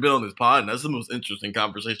stuff since you've been on this pod, and that's the most interesting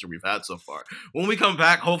conversation we've had so far. When we come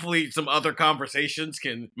back, hopefully some other conversations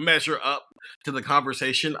can measure up to the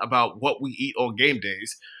conversation about what we eat on game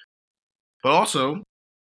days. But also,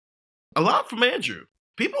 a lot from Andrew.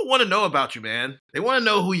 People want to know about you, man. They want to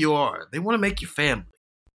know who you are. They want to make you family.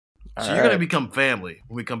 So you're going to become family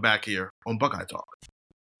when we come back here on Buckeye Talk.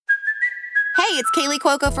 Hey, it's Kaylee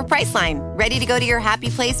Cuoco for Priceline. Ready to go to your happy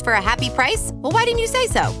place for a happy price? Well, why didn't you say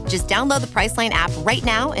so? Just download the Priceline app right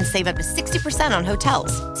now and save up to 60% on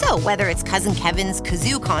hotels. So whether it's Cousin Kevin's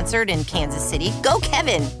Kazoo Concert in Kansas City, go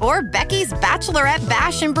Kevin, or Becky's Bachelorette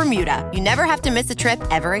Bash in Bermuda, you never have to miss a trip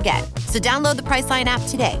ever again. So download the Priceline app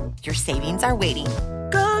today. Your savings are waiting.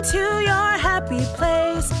 Go to your happy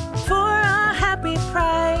place for a happy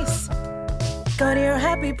price. Go to your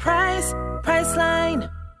happy price,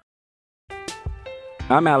 Priceline.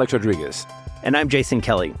 I'm Alex Rodriguez. And I'm Jason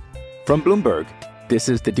Kelly. From Bloomberg, this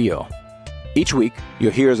is The Deal. Each week,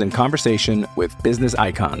 you'll hear us in conversation with business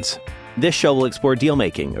icons. This show will explore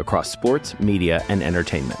deal-making across sports, media, and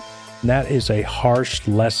entertainment. That is a harsh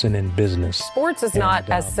lesson in business. Sports is not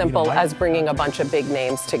as simple as bringing a bunch of big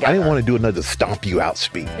names together. I didn't want to do another stomp you out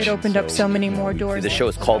speech. It opened up so many more doors. The show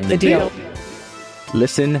is called The Deal.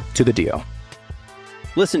 Listen to The Deal.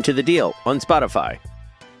 Listen to The Deal on Spotify.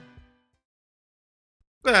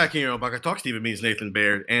 Back here on Buckeye Talk, Stephen Means, Nathan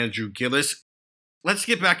Baird, Andrew Gillis. Let's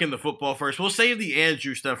get back into football first. We'll save the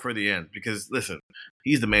Andrew stuff for the end because, listen,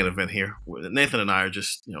 he's the main event here. Nathan and I are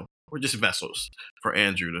just, we're just vessels for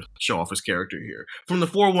Andrew to show off his character here. From the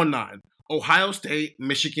 419, Ohio State,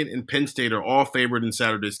 Michigan, and Penn State are all favored in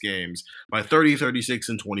Saturday's games by 30, 36,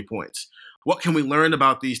 and 20 points. What can we learn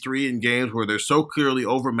about these three in games where they're so clearly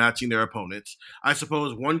overmatching their opponents? I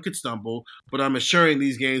suppose one could stumble, but I'm assuring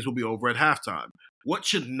these games will be over at halftime. What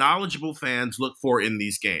should knowledgeable fans look for in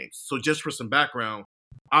these games? So just for some background,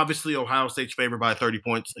 obviously Ohio State's favored by 30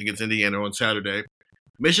 points against Indiana on Saturday.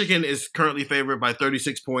 Michigan is currently favored by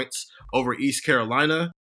 36 points over East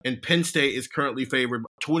Carolina, and Penn State is currently favored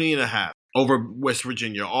 20.5 over West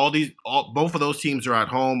Virginia. Both of those teams are at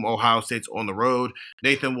home. Ohio State's on the road.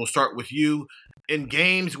 Nathan, we'll start with you. In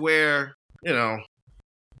games where, they're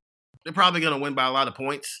probably going to win by a lot of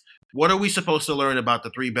points, what are we supposed to learn about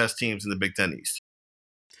the three best teams in the Big Ten East?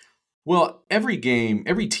 Well, every team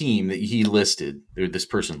that he listed, or this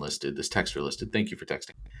person listed, this texter listed, thank you for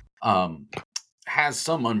texting, has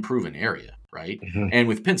some unproven area, right? Mm-hmm. And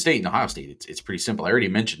with Penn State and Ohio State, it's pretty simple. I already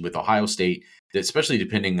mentioned with Ohio State, that especially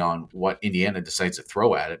depending on what Indiana decides to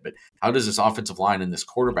throw at it, but how does this offensive line and this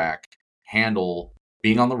quarterback handle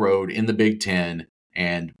being on the road in the Big Ten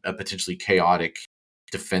and a potentially chaotic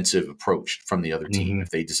defensive approach from the other team if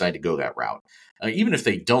they decide to go that route? Even if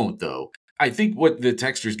they don't, though, I think what the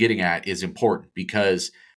texter's getting at is important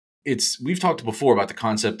because we've talked before about the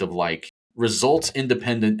concept of like results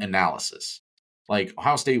independent analysis. Like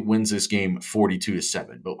Ohio State wins this game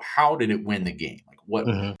 42-7, but how did it win the game?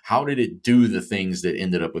 Like how did it do the things that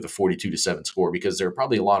ended up with a 42-7 score? Because there are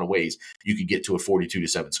probably a lot of ways you could get to a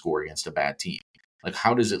 42-7 score against a bad team. Like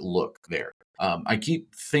how does it look there? I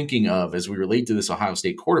keep thinking of, as we relate to this Ohio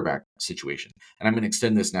State quarterback situation, and I'm going to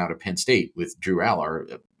extend this now to Penn State with Drew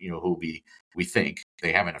Allar, who will be, we think,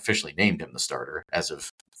 they haven't officially named him the starter as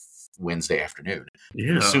of Wednesday afternoon.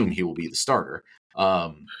 Yeah. We assume he will be the starter.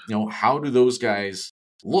 How do those guys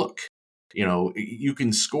look? You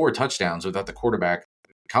can score touchdowns without the quarterback.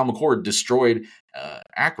 Kyle McCord destroyed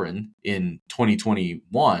Akron in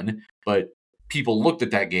 2021, but people looked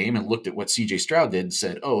at that game and looked at what CJ Stroud did and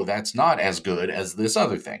said, oh, that's not as good as this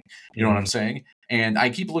other thing. You know what I'm saying? And I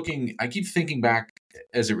keep thinking back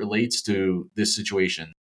as it relates to this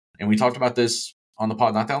situation. And we talked about this on the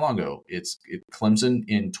pod not that long ago. It's Clemson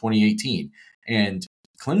in 2018. And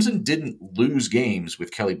Clemson didn't lose games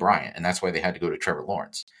with Kelly Bryant, and that's why they had to go to Trevor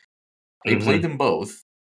Lawrence. They played them both.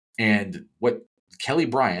 And what Kelly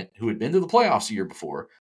Bryant, who had been to the playoffs a year before,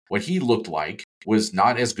 what he looked like was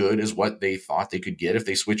not as good as what they thought they could get if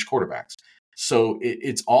they switched quarterbacks. So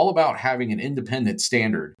it's all about having an independent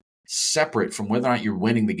standard separate from whether or not you're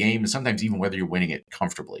winning the game and sometimes even whether you're winning it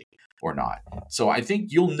comfortably or not. So I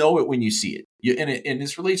think you'll know it when you see it. And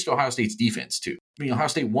this relates to Ohio State's defense too. I mean, Ohio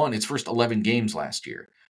State won its first 11 games last year.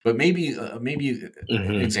 But maybe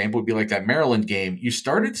an example would be like that Maryland game. You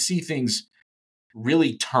started to see things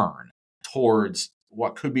really turn towards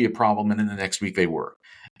what could be a problem, and then the next week they were.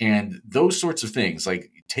 And those sorts of things, like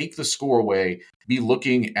take the score away, be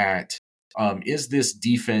looking at, is this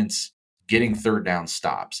defense getting third down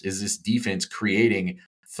stops? Is this defense creating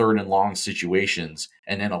third and long situations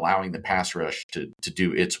and then allowing the pass rush to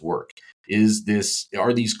do its work?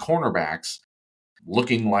 Are these cornerbacks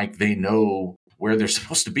looking like they know where they're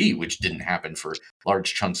supposed to be, which didn't happen for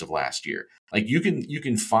large chunks of last year? Like you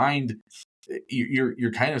can find,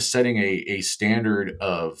 you're kind of setting a standard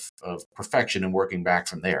of perfection and working back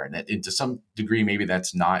from there. And to some degree, maybe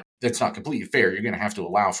that's not completely fair. You're going to have to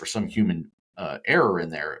allow for some human error in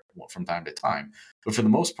there from time to time. But for the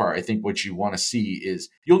most part, I think what you want to see is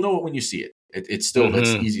you'll know it when you see it. It's still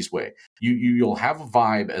that's the easiest way. You'll have a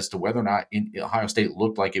vibe as to whether or not Ohio State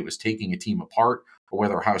looked like it was taking a team apart, or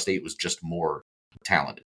whether Ohio State was just more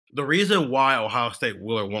talented. The reason why Ohio State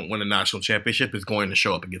will or won't win a national championship is going to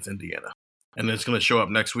show up against Indiana. And then it's going to show up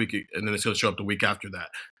next week, and then it's going to show up the week after that.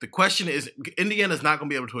 The question is, Indiana's not going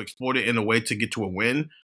to be able to exploit it in a way to get to a win,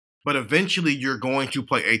 but eventually you're going to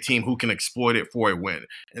play a team who can exploit it for a win.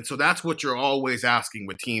 And so that's what you're always asking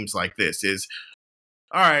with teams like this is,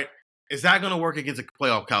 all right, is that going to work against a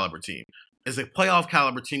playoff caliber team? Is a playoff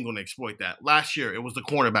caliber team going to exploit that? Last year, it was the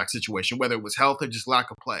cornerback situation, whether it was health or just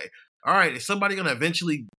lack of play. All right, is somebody going to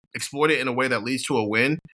eventually exploit it in a way that leads to a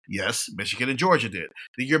win? Yes, Michigan and Georgia did.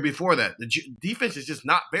 The year before that, the defense is just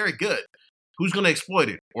not very good. Who's going to exploit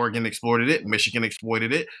it? Oregon exploited it. Michigan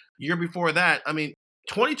exploited it. The year before that,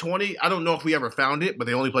 2020, I don't know if we ever found it, but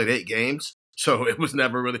they only played 8 games. So it was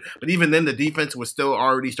never really – but even then, the defense was still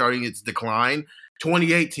already starting its decline.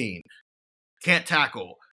 2018, can't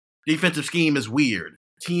tackle. Defensive scheme is weird.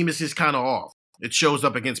 Team is just kind of off. It shows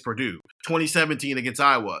up against Purdue. 2017 against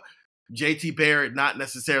Iowa. JT Barrett not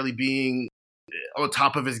necessarily being on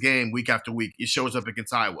top of his game week after week. It shows up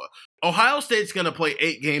against Iowa. Ohio State's going to play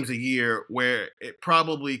 8 games a year where it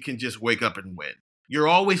probably can just wake up and win. You're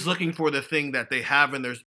always looking for the thing that they have in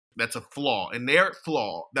that's a flaw, an inherent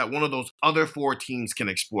flaw that one of those other 4 teams can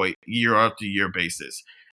exploit year after year basis.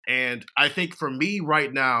 And I think for me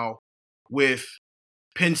right now with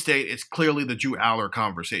Penn State, it's clearly the Drew Aller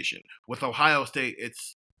conversation. With Ohio State,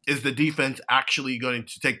 is the defense actually going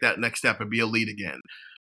to take that next step and be elite again?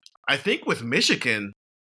 I think with Michigan,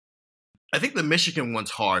 I think the Michigan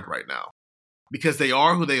one's hard right now because they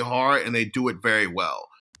are who they are and they do it very well.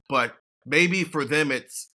 But maybe for them,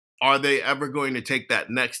 are they ever going to take that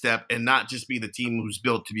next step and not just be the team who's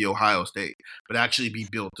built to be Ohio State, but actually be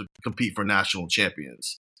built to compete for national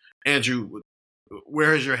champions? Andrew,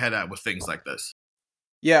 where is your head at with things like this?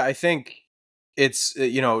 Yeah, I think it's,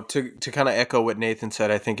 to kind of echo what Nathan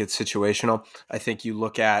said, I think it's situational. I think you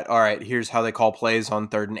look at, all right, here's how they call plays on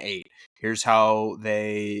 3rd and 8. Here's how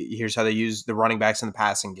they use the running backs in the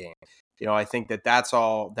passing game. I think that's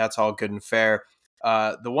all good and fair.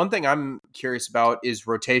 The one thing I'm curious about is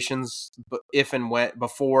rotations, if and when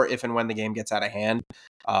the game gets out of hand.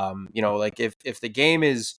 Like if the game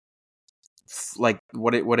is like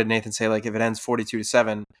what did Nathan say? Like if it ends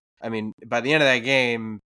 42-7, by the end of that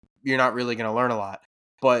game, you're not really going to learn a lot.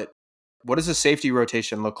 But what does a safety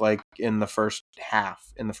rotation look like in the first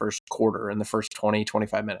half, in the first quarter, in the first 20,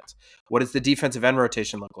 25 minutes? What does the defensive end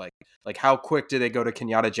rotation look like? Like how quick do they go to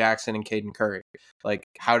Kenyatta Jackson and Caden Curry? Like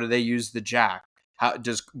how do they use the jack?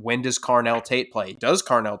 When does Carnell Tate play? Does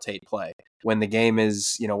Carnell Tate play when the game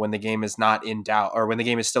is, when the game is not in doubt, or when the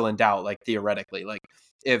game is still in doubt, like theoretically? Like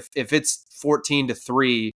if it's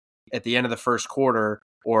 14-3 at the end of the first quarter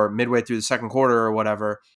or midway through the second quarter or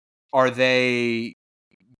whatever, are they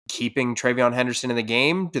keeping TreVeyon Henderson in the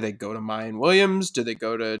game? Do they go to Mayan Williams? Do they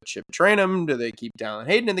go to Chip Trainum? Do they keep Dallin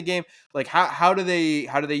Hayden in the game? Like how do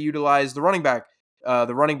they utilize the running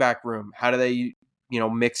back room? How do they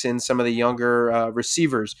mix in some of the younger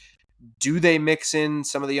receivers? Do they mix in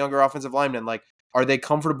some of the younger offensive linemen? Like, are they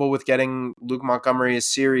comfortable with getting Luke Montgomery a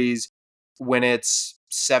series when it's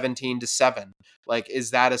 17-7? Like,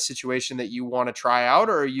 is that a situation that you want to try out,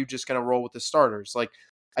 or are you just going to roll with the starters? Like,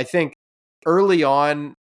 I think early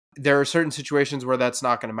on, there are certain situations where that's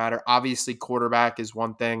not going to matter. Obviously, quarterback is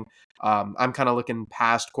one thing. I'm kind of looking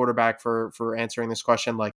past quarterback for answering this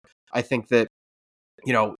question. Like, I think that,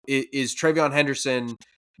 is TreVeyon Henderson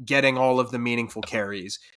getting all of the meaningful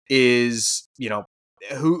carries? Is,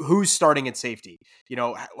 who's starting at safety?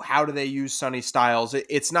 How do they use Sonny Styles?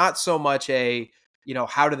 It's not so much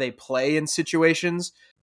how do they play in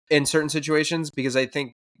certain situations, because I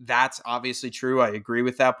think that's obviously true. I agree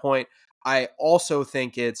with that point. I also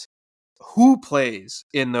think it's who plays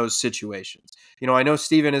in those situations. I know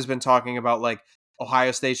Steven has been talking about like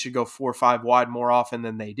Ohio State should go 4 or 5 wide more often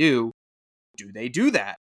than they do. Do they do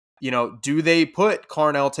that? Do they put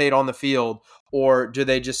Carnell Tate on the field, or do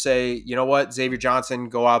they just say, you know what, Xavier Johnson,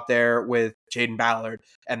 go out there with Jaden Ballard,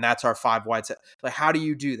 and that's our 5 wide set? Like, how do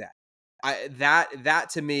you do that? That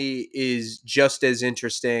to me is just as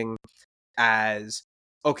interesting as,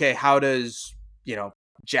 okay, how does,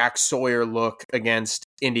 Jack Sawyer look against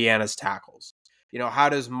Indiana's tackles? How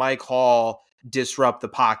does Mike Hall disrupt the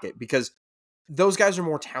pocket? Because those guys are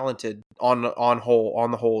more talented on the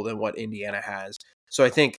whole than what Indiana has. So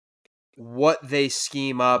I think what they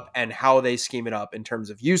scheme up and how they scheme it up in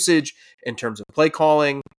terms of usage, in terms of play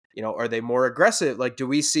calling, are they more aggressive? Like, do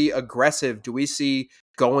we see aggressive? Do we see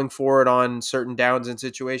going for it on certain downs and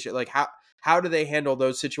situations. Like how do they handle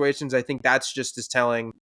those situations? I think that's just as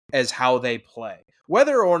telling as how they play.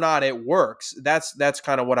 Whether or not it works, that's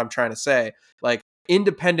kind of what I'm trying to say. Like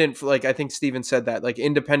independent, like I think Steven said that, like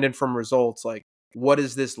independent from results, like what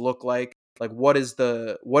does this look like? Like what is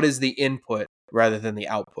the input rather than the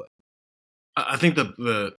output? I think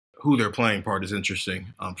the who they're playing part is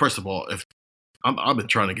interesting. First of all, if I've been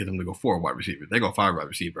trying to get them to go 4 wide receiver, they go 5 wide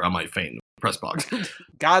receiver, I might faint in the press box.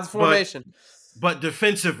 God's formation. But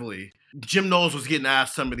defensively, Jim Knowles was getting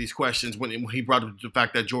asked some of these questions when he brought up the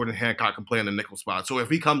fact that Jordan Hancock can play in the nickel spot. So if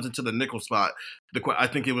he comes into the nickel spot, I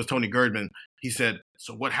think it was Tony Girdman, he said,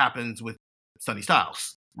 so what happens with Sonny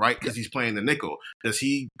Styles, right? Because he's playing the nickel. Does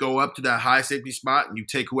he go up to that high safety spot and you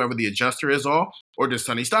take whoever the adjuster is off? Or does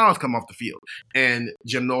Sonny Styles come off the field? And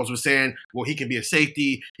Jim Knowles was saying, well, he can be a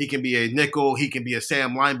safety, he can be a nickel, he can be a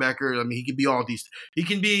Sam linebacker. I mean, he can be all these. He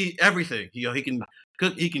can be everything. You know, he can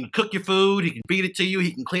cook your food, he can feed it to you,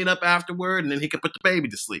 he can clean up afterward, and then he can put the baby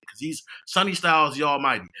to sleep because he's Sonny Styles, the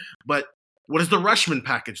almighty. But what does the Rushman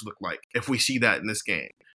package look like if we see that in this game?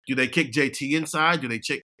 Do they kick JT inside? Do they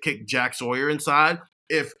kick Jack Sawyer inside?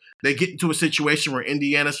 If they get into a situation where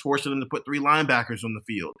Indiana's forcing them to put 3 linebackers on the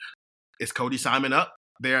field, is Cody Simon up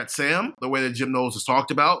there at Sam, the way that Jim Knowles has talked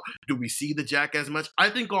about? Do we see the Jack as much? I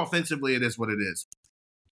think offensively it is what it is.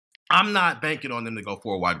 I'm not banking on them to go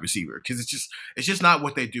 4 wide receiver because it's just not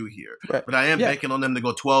what they do here. Right. But I am banking on them to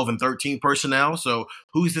go 12 and 13 personnel. So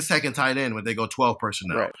who's the second tight end when they go 12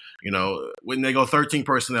 personnel? Right. You know, when they go 13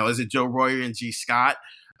 personnel, is it Joe Royer and G. Scott?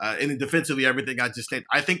 And then defensively, everything I just said.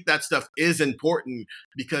 I think that stuff is important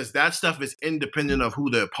because that stuff is independent of who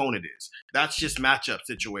the opponent is. That's just matchup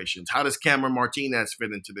situations. How does Cameron Martinez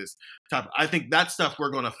fit into this type? I think that stuff we're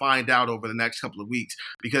going to find out over the next couple of weeks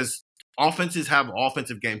because offenses have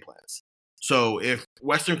offensive game plans. So if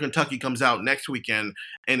Western Kentucky comes out next weekend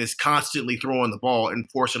and is constantly throwing the ball and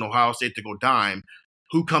forcing Ohio State to go dime,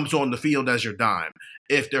 who comes on the field as your dime?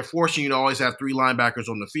 If they're forcing you to always have 3 linebackers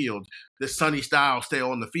on the field, does Sonny Styles stay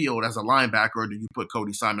on the field as a linebacker, or do you put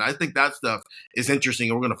Cody Simon? I think that stuff is interesting,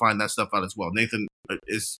 and we're going to find that stuff out as well. Nathan,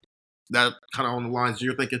 is that kind of on the lines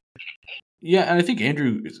you're thinking? Yeah, and I think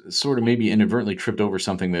Andrew sort of maybe inadvertently tripped over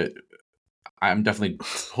something that I'm definitely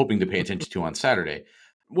hoping to pay attention to on Saturday.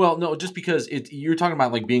 Well, no, just because you're talking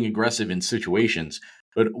about like being aggressive in situations,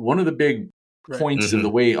 but one of the big points of the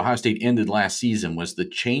way Ohio State ended last season was the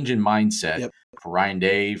change in mindset for Ryan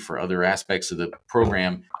Day, for other aspects of the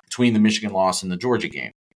program between the Michigan loss and the Georgia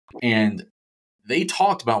game. And they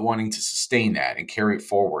talked about wanting to sustain that and carry it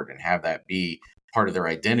forward and have that be part of their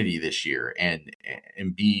identity this year and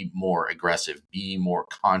be more aggressive, be more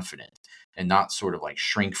confident, and not sort of like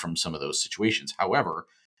shrink from some of those situations. However,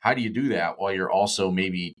 how do you do that while you're also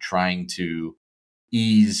maybe trying to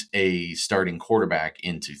ease a starting quarterback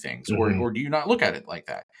into things? Or do you not look at it like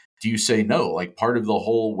that? Do you say no? Like part of the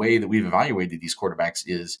whole way that we've evaluated these quarterbacks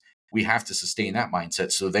is we have to sustain that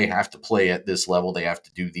mindset. So they have to play at this level. They have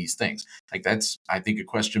to do these things. Like that's, I think, a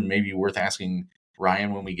question maybe worth asking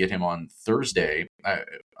Ryan when we get him on Thursday.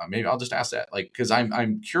 Maybe I'll just ask that, like, because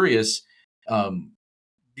I'm curious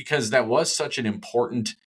because that was such an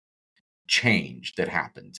important change that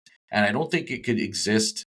happened. And I don't think it could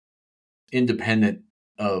exist independent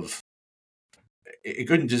of, it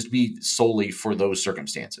couldn't just be solely for those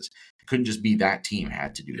circumstances. It couldn't just be that team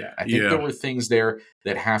had to do that. I think there were things there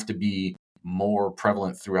that have to be more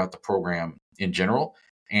prevalent throughout the program in general.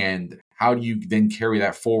 And how do you then carry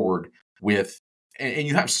that forward with, and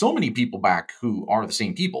you have so many people back who are the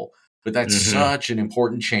same people, but that's such an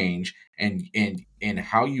important change, and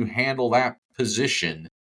how you handle that position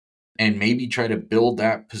and maybe try to build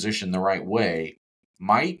that position the right way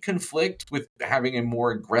might conflict with having a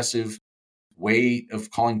more aggressive way of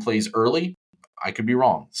calling plays early. I could be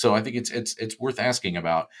wrong. So I think it's worth asking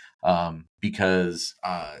about because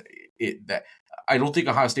that I don't think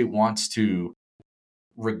Ohio State wants to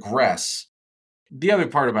regress. The other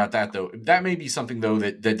part about that, though, that may be something, though,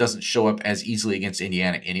 that doesn't show up as easily against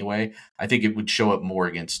Indiana anyway. I think it would show up more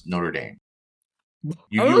against Notre Dame.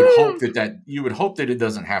 You would hope that it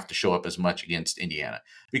doesn't have to show up as much against Indiana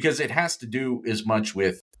because it has to do as much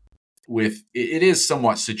with it is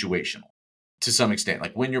somewhat situational to some extent.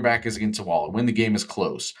 Like when your back is against a wall, or when the game is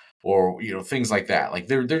close, or things like that. Like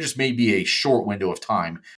there just may be a short window of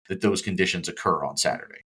time that those conditions occur on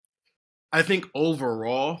Saturday. I think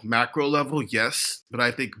overall, macro level, yes. But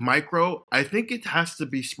I think micro, I think it has to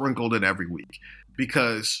be sprinkled in every week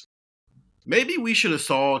because maybe we should have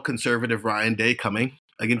saw conservative Ryan Day coming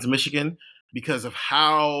against Michigan because of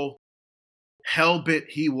how hell-bent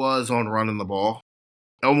he was on running the ball.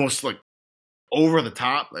 Almost like over the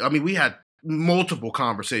top. I mean, we had multiple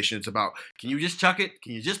conversations about, can you just chuck it?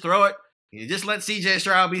 Can you just throw it? Can you just let CJ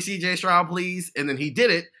Stroud be CJ Stroud, please? And then he did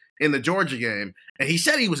it in the Georgia game, and he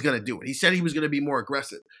said he was going to do it. He said he was going to be more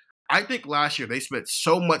aggressive. I think last year they spent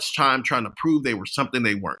so much time trying to prove they were something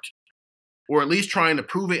they weren't, or at least trying to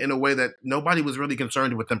prove it in a way that nobody was really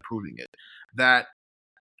concerned with them proving it, that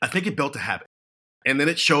I think it built a habit. And then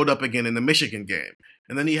it showed up again in the Michigan game.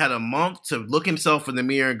 And then he had a month to look himself in the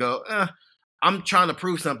mirror and go, I'm trying to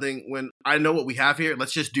prove something when I know what we have here.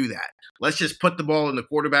 Let's just do that. Let's just put the ball in the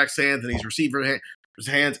quarterback's hands and these receiver's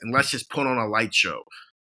hands, and let's just put on a light show.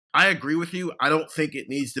 I agree with you. I don't think it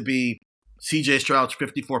needs to be C.J. Stroud's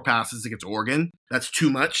 54 passes against Oregon. That's too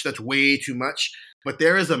much. That's way too much. But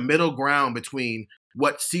there is a middle ground between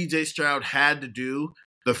what C.J. Stroud had to do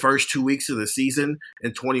the first 2 weeks of the season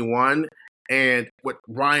in 21 and what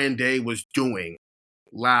Ryan Day was doing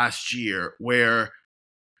last year, where,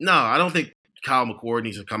 no, I don't think Kyle McCord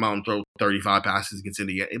needs to come out and throw 35 passes against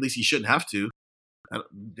Indiana. At least he shouldn't have to.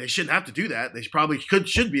 They shouldn't have to do that. They probably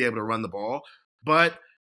should be able to run the ball. But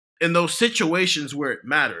in those situations where it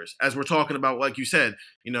matters, as we're talking about, like you said,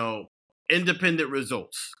 independent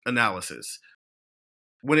results analysis,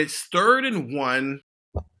 when it's 3rd and 1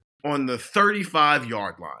 on the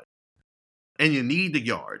 35-yard line and you need the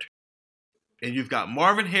yard, and you've got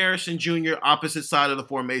Marvin Harrison Jr. opposite side of the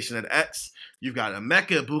formation at X, you've got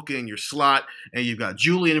Emeka Egbuka in your slot, and you've got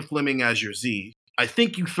Julian Fleming as your Z, I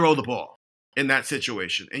think you throw the ball in that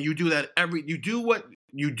situation. And you do that you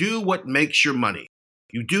do what makes your money.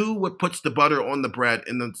 You do what puts the butter on the bread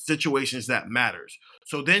in the situations that matters.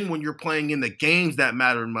 So then when you're playing in the games that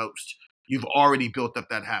matter most, you've already built up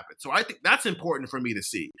that habit. So I think that's important for me to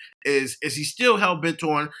see. Is he still hell-bent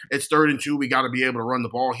on, it's 3rd and 2, we got to be able to run the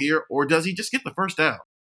ball here? Or does he just get the first down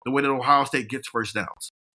the way that Ohio State gets first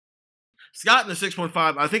downs? Scott in the 6.5,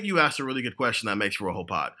 I think you asked a really good question that makes for a whole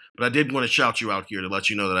pod. But I did want to shout you out here to let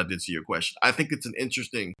you know that I did see your question. I think it's an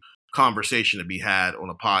interesting conversation to be had on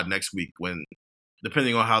a pod next week when,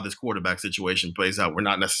 depending on how this quarterback situation plays out, we're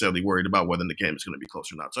not necessarily worried about whether the game is going to be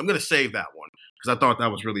close or not. So I'm going to save that one because I thought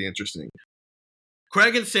that was really interesting.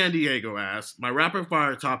 Craig in San Diego asks, my rapid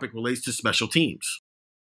fire topic relates to special teams.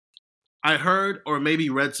 I heard or maybe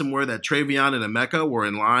read somewhere that Travion and Emeka were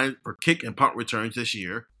in line for kick and punt returns this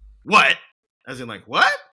year. What? As in, like,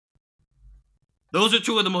 what? Those are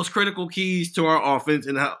two of the most critical keys to our offense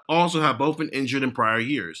and also have both been injured in prior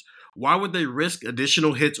years. Why would they risk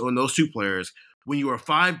additional hits on those two players when you are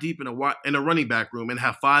 5 deep in a running back room and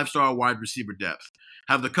have 5-star wide receiver depth?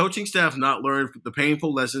 Have the coaching staff not learned the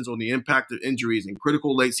painful lessons on the impact of injuries in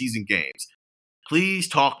critical late season games? Please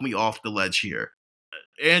talk me off the ledge here.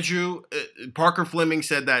 Andrew, Parker Fleming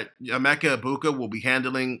said that Emeka Egbuka will be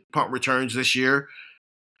handling punt returns this year.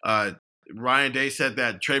 Ryan Day said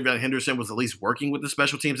that Travion Henderson was at least working with the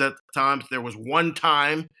special teams at times. There was one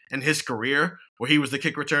time in his career where he was the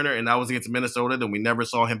kick returner, and that was against Minnesota. Then we never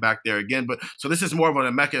saw him back there again. But so this is more of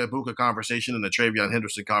an Emeka Egbuka conversation than a Travion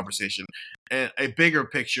Henderson conversation. And a bigger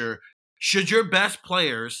picture, should your best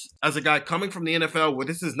players, as a guy coming from the NFL, where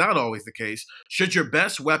this is not always the case, should your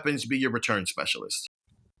best weapons be your return specialist?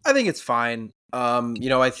 I think it's fine.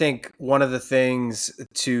 I think one of the things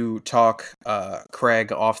to talk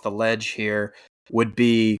Craig off the ledge here would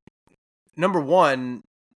be, number one,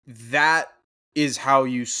 that is how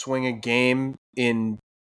you swing a game in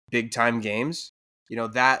big time games.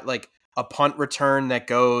 That like a punt return that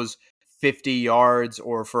goes 50 yards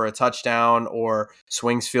or for a touchdown or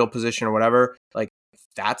swings field position or whatever, like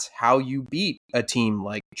that's how you beat a team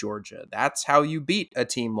like Georgia. That's how you beat a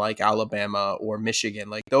team like Alabama or Michigan.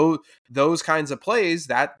 Like those kinds of plays,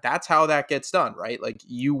 that's how that gets done, right? Like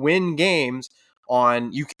you win games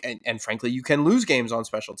on and frankly, you can lose games on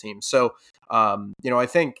special teams. So, I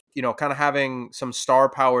think, kind of having some star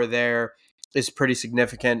power there is pretty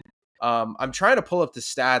significant. I'm trying to pull up the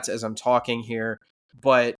stats as I'm talking here,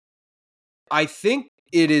 but I think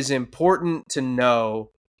it is important to know,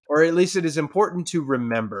 or at least it is important to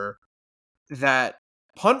remember, that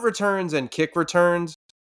punt returns and kick returns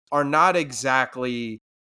are not exactly,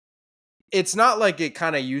 it's not like it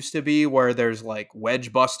kind of used to be where there's like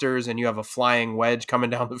wedge busters and you have a flying wedge coming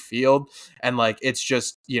down the field and like it's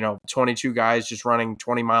just, 22 guys just running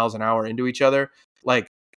 20 miles an hour into each other. Like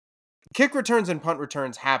kick returns and punt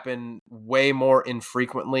returns happen way more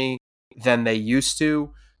infrequently than they used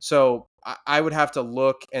to. So I would have to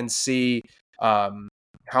look and see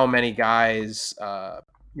how many guys,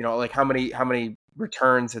 like how many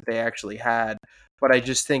returns that they actually had. But I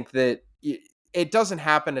just think that it doesn't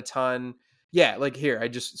happen a ton. Yeah, like here, I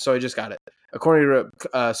just got it. According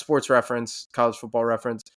to Sports Reference, College Football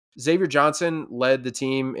Reference, Xavier Johnson led the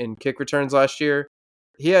team in kick returns last year.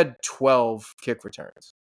 he had 12 kick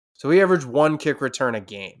returns. So he averaged 1 kick return a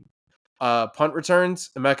game. Punt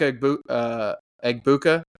returns, Emeka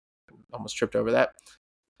Egbuka, almost tripped over that,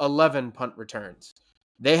 11 punt returns.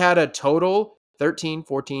 They had a total 13,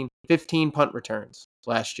 14, 15 punt returns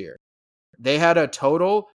last year. They had a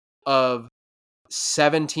total of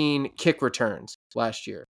 17 kick returns last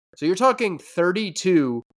year. So you're talking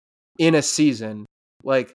 32 in a season.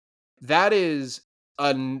 Like, that is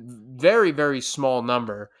a very, very small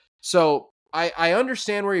number. So I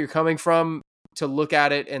understand where you're coming from to look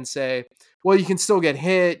at it and say, well, you can still get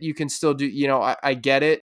hit. You can still do, I get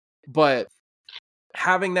it. But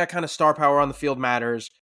having that kind of star power on the field matters.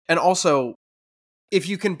 And also, if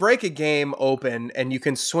you can break a game open and you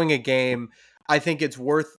can swing a game, I think it's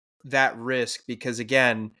worth that risk because,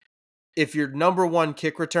 again, if your number one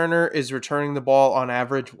kick returner is returning the ball on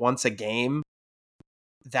average once a game,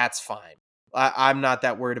 that's fine. I'm not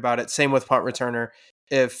that worried about it. Same with punt returner.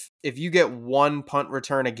 If you get 1 punt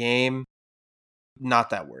return a game, not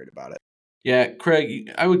that worried about it. Yeah,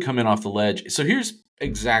 Craig, I would come in off the ledge. So here's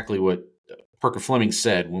exactly what Parker Fleming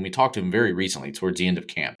said when we talked to him very recently towards the end of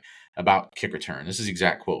camp about kick return. This is the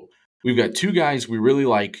exact quote. We've got 2 guys we really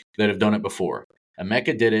like that have done it before.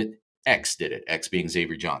 Emeka did it. X did it. X being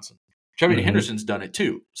Xavier Johnson. Trevin Henderson's done it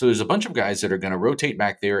too. So there's a bunch of guys that are going to rotate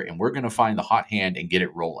back there, and we're going to find the hot hand and get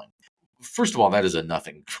it rolling. First of all, that is a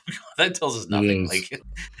nothing. That tells us nothing. Like,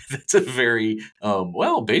 that's a very,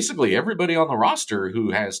 basically everybody on the roster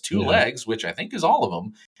who has 2 legs, which I think is all of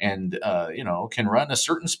them, and, can run a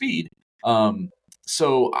certain speed.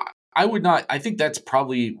 So I would not, I think that's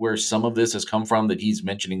probably where some of this has come from, that he's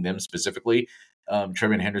mentioning them specifically,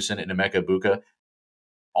 Trevin Henderson and Emeka Egbuka.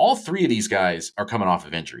 All 3 of these guys are coming off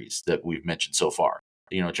of injuries that we've mentioned so far.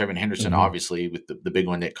 Trevin Henderson, obviously, with the big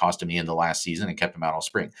one that cost him the end of last season and kept him out all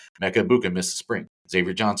spring. Emeka Egbuka missed the spring.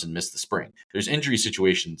 Xavier Johnson missed the spring. There's injury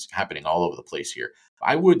situations happening all over the place here.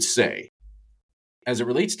 I would say, as it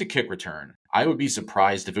relates to kick return, I would be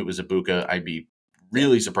surprised if it was Egbuka. I'd be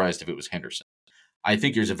really surprised if it was Henderson. I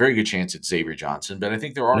think there's a very good chance it's Xavier Johnson, but I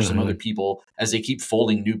think there are some other people as they keep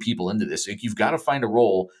folding new people into this. Like, you've got to find a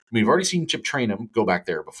role. I mean, we've already seen Chip Trainum go back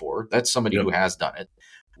there before. That's somebody who has done it.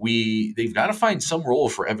 They've got to find some role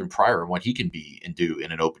for Evan Pryor and what he can be and do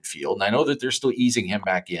in an open field. And I know that they're still easing him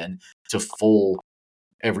back in to full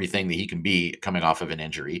everything that he can be coming off of an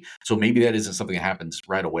injury. So maybe that isn't something that happens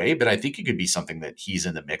right away, but I think it could be something that he's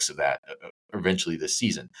in the mix of that eventually this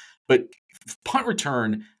season. But punt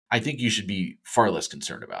return, I think you should be far less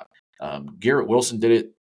concerned about. Garrett Wilson did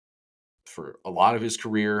it for a lot of his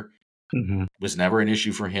career. Was never an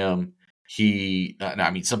issue for him.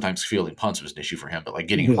 Sometimes fielding punts was an issue for him, but like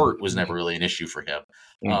getting hurt was never really an issue for him.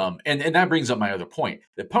 And that brings up my other point.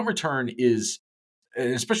 That punt return is,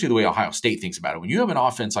 especially the way Ohio State thinks about it. When you have an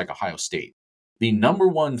offense like Ohio State, the number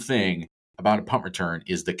one thing about a punt return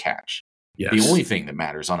is the catch. Yes. The only thing that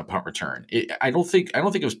matters on a punt return. I don't think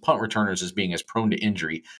of punt returners as being as prone to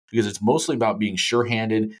injury because it's mostly about being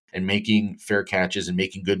sure-handed and making fair catches and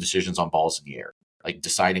making good decisions on balls in the air, like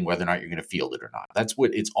deciding whether or not you're going to field it or not. That's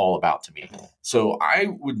what it's all about to me. So I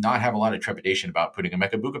would not have a lot of trepidation about putting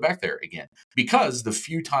Emeka Egbuka back there again, because the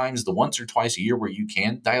few times, the once or twice a year where you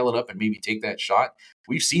can dial it up and maybe take that shot,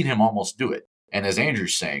 we've seen him almost do it. And as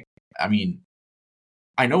Andrew's saying, I mean,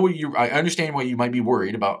 I understand why you might be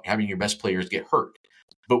worried about having your best players get hurt.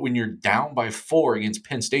 But when you're down by 4 against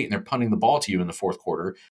Penn State and they're punting the ball to you in the fourth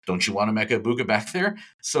quarter, don't you want Emeka Egbuka back there?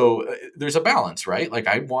 So there's a balance, right? Like,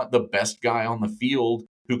 I want the best guy on the field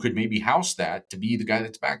who could maybe house that to be the guy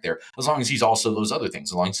that's back there, as long as he's also those other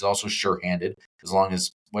things, as long as he's also sure-handed, as long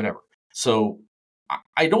as whatever. So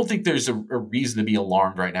I don't think there's a reason to be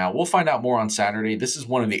alarmed right now. We'll find out more on Saturday. This is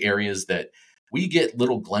one of the areas that we get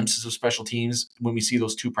little glimpses of special teams when we see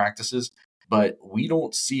those 2 practices, but we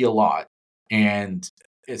don't see a lot. And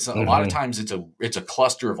it's a lot of times it's a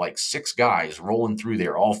cluster of like 6 guys rolling through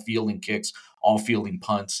there, all fielding kicks, all fielding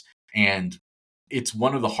punts. And it's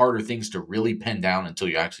one of the harder things to really pin down until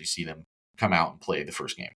you actually see them come out and play the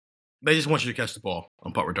first game. They just want you to catch the ball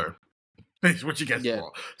on punt return. They just want you to catch the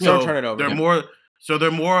ball. So turn it over.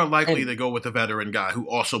 They're more likely to go with the veteran guy who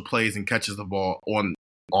also plays and catches the ball on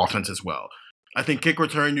offense as well. I think kick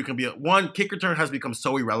return, kick return has become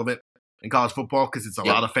so irrelevant in college football because it's a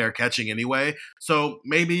lot of fair catching anyway. So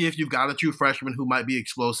maybe if you've got a true freshman who might be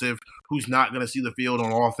explosive, who's not going to see the field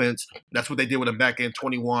on offense, that's what they did with him back in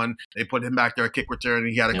 21. They put him back there at kick return,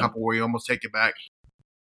 and he had a couple where he almost take it back.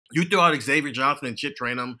 You throw out Xavier Johnson and Chip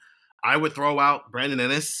Trainum. I would throw out Brandon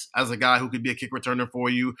Ennis as a guy who could be a kick returner for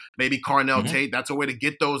you. Maybe Carnell Tate. That's a way to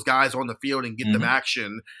get those guys on the field and get them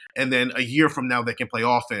action. And then a year from now, they can play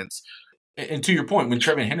offense. And to your point, when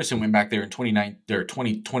Trevin Henderson went back there in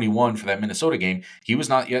 2021 for that Minnesota game, he was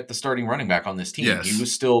not yet the starting running back on this team. Yes. He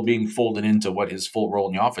was still being folded into what his full role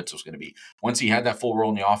in the offense was going to be. Once he had that full role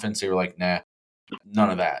in the offense, they were like, nah, none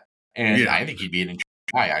of that. And I think he'd be an interesting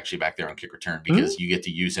guy actually back there on kick return because you get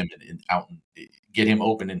to use him and out and get him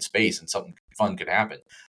open in space and something fun could happen.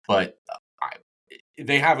 But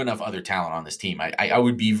they have enough other talent on this team. I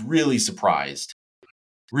would be really surprised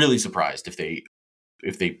if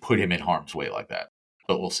they put him in harm's way like that.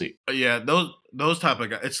 But we'll see. Yeah, those type of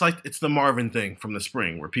guys. It's the Marvin thing from the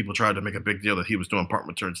spring where people tried to make a big deal that he was doing punt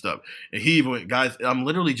return stuff. And he even went, guys, I'm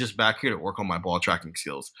literally just back here to work on my ball tracking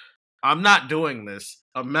skills. I'm not doing this.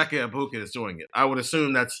 Emeka Egbuka is doing it. I would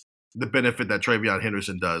assume that's the benefit that TreVeyon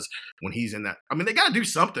Henderson does when he's in that. I mean, they got to do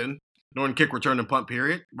something during kick return and punt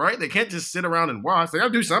period, right? They can't just sit around and watch. They got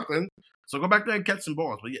to do something. So go back there and catch some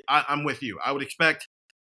balls. But I'm with you. I would expect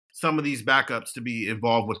some of these backups to be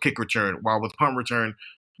involved with kick return, while with punt return,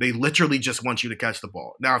 they literally just want you to catch the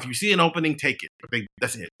ball. Now, if you see an opening, take it.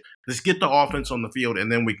 That's it. Just get the offense on the field,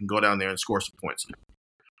 and then we can go down there and score some points.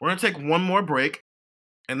 We're going to take one more break,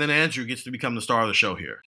 and then Andrew gets to become the star of the show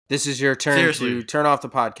here. This is your turn to turn off the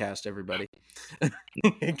podcast, everybody.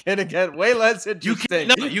 Gonna get way less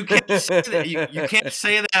interesting. You can't say that. You can't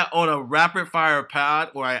say that on a rapid fire pod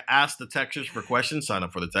where I ask the texters for questions. Sign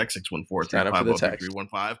up for the text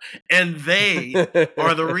 614-350-3315, and they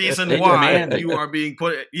are the reason why you are being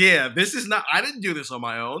put. Yeah, this is not. I didn't do this on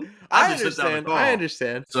my own. I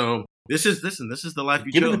understand. So this is the life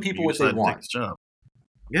you Giving chose. the people what they want. Job.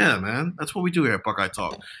 Yeah, man, that's what we do here at Buckeye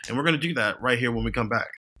Talk, and we're gonna do that right here when we come back.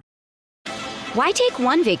 Why take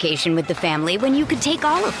one vacation with the family when you could take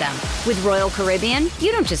all of them? With Royal Caribbean,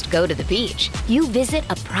 you don't just go to the beach. You visit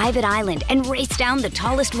a private island and race down the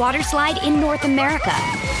tallest water slide in North America.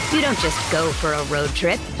 You don't just go for a road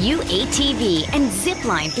trip. You ATV and zip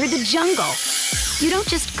line through the jungle. You don't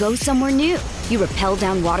just go somewhere new. You rappel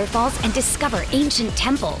down waterfalls and discover ancient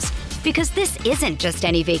temples. Because this isn't just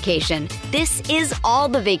any vacation. This is all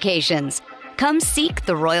the vacations. Come seek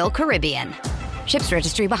the Royal Caribbean. Ships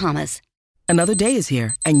Registry, Bahamas. Another day is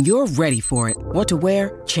here, and you're ready for it. What to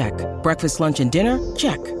wear? Check. Breakfast, lunch, and dinner?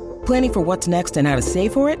 Check. Planning for what's next and how to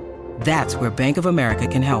save for it? That's where Bank of America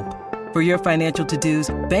can help. For your financial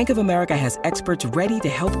to-dos, Bank of America has experts ready to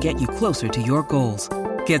help get you closer to your goals.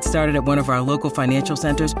 Get started at one of our local financial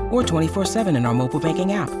centers or 24/7 in our mobile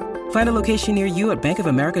banking app. Find a location near you at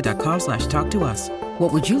bankofamerica.com/talktous.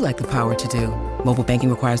 What would you like the power to do? Mobile banking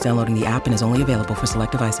requires downloading the app and is only available for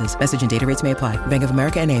select devices. Message and data rates may apply. Bank of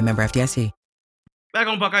America N.A., member FDIC. Back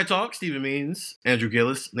on Buckeye Talk, Stephen Means, Andrew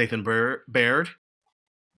Gillis, Nathan Baird.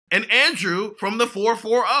 And Andrew from the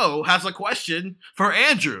 440 has a question for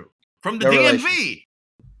Andrew from the DMV.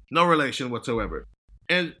 No relation whatsoever.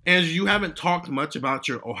 And Andrew, you haven't talked much about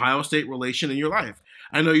your Ohio State relation in your life.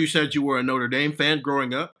 I know you said you were a Notre Dame fan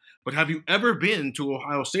growing up, but have you ever been to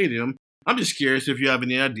Ohio Stadium? I'm just curious if you have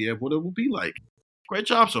any idea of what it will be like. Great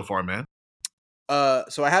job so far, man.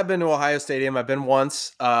 So I have been to Ohio Stadium. I've been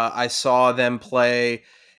once. I saw them play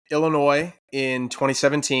Illinois in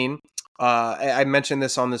 2017. I mentioned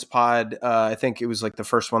this on this pod. I think it was like the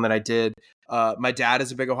first one that I did. My dad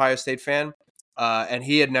is a big Ohio State fan, and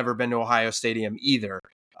he had never been to Ohio Stadium either.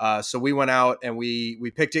 So we went out and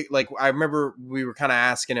we picked it. Like, I remember we were kind of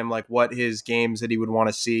asking him like what his games that he would want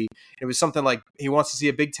to see. It was something like he wants to see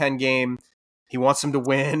a Big Ten game. He wants them to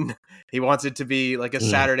win. He wants it to be like a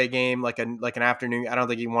Saturday game, like an afternoon. I don't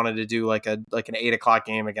think he wanted to do like an 8:00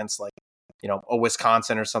 game against like, a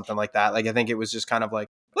Wisconsin or something like that. Like, I think it was just kind of like,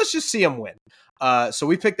 let's just see him win. So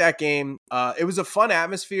we picked that game. It was a fun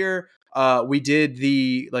atmosphere. We did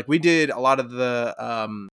a lot of the,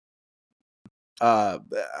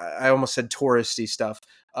 I almost said touristy stuff.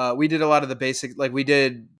 We did a lot of the basic, like we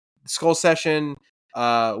did Skull Session.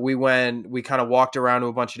 We kind of walked around to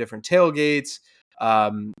a bunch of different tailgates.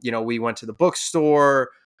 We went to the bookstore.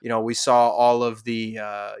 We saw all of the,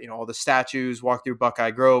 all the statues, walked through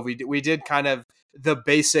Buckeye Grove. We did kind of the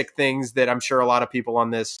basic things that I'm sure a lot of people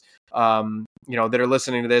on this, that are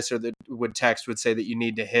listening to this or that would say that you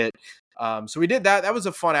need to hit. So we did that. That was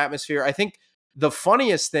a fun atmosphere. I think the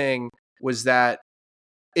funniest thing was that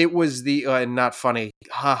it was not funny,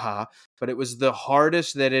 haha, but it was the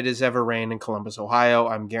hardest that it has ever rained in Columbus, Ohio.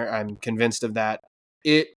 I'm convinced of that.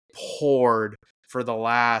 It poured for the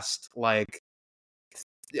last,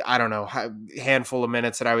 handful of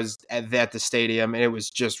minutes that I was at the stadium, and it was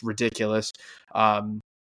just ridiculous. Our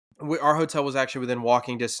hotel was actually within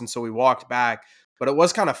walking distance, so we walked back. But it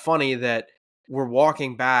was kind of funny that we're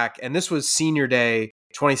walking back, and this was senior day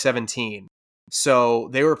 2017. So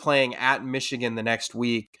they were playing at Michigan the next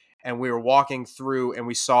week, and we were walking through and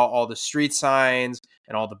we saw all the street signs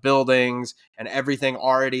and all the buildings, and everything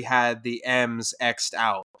already had the M's X'd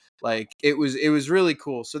out. Like it was really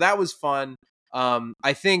cool. So that was fun.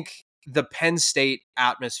 I think the Penn State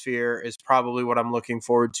atmosphere is probably what I'm looking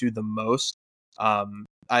forward to the most.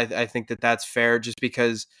 I think that's fair, just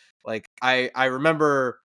because like I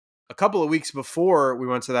remember a couple of weeks before we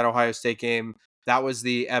went to that Ohio State game, that was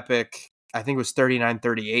the epic, I think it was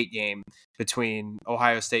 39-38 game between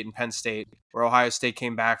Ohio State and Penn State, where Ohio State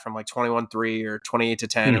came back from like 21-3 or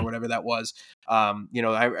 28-10 or whatever that was.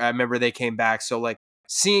 I remember they came back. So like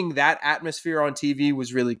seeing that atmosphere on TV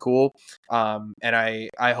was really cool. And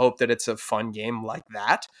I hope that it's a fun game like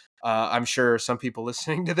that. I'm sure some people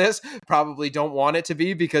listening to this probably don't want it to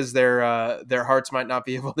be, because their hearts might not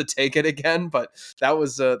be able to take it again. But that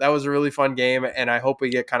was a really fun game, and I hope we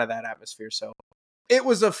get kind of that atmosphere. So it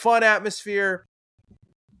was a fun atmosphere.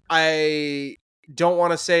 I don't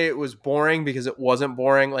want to say it was boring, because it wasn't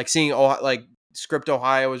boring. Like seeing like Script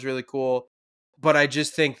Ohio was really cool, but I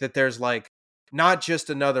just think that there's like not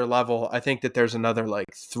just another level. I think that there's another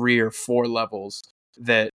like 3 or 4 levels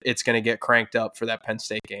that it's going to get cranked up for that Penn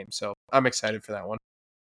State game. So I'm excited for that one.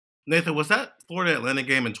 Nathan, was that Florida Atlanta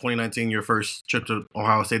game in 2019 your first trip to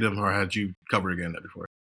Ohio Stadium, or had you covered again that before?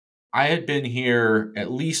 I had been here at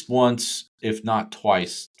least once, if not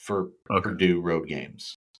twice, for Purdue road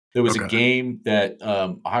games. There was a game that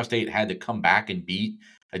Ohio State had to come back and beat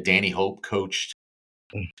a Danny Hope coached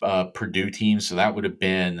Purdue team. So that would have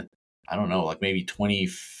been, I don't know, like maybe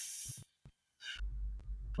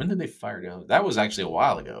when did they fire down? That was actually a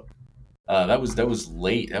while ago. That was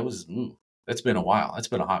late. That's been a while. That's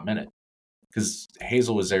been a hot minute, because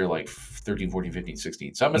Hazel was there like 13, 14, 15,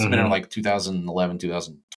 16. So I must have been there like 2011,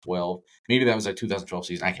 2012. Maybe that was like 2012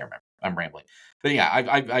 season. I can't remember. I'm rambling. But yeah,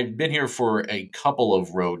 I've been here for a couple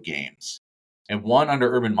of road games, and one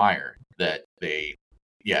under Urban Meyer that maybe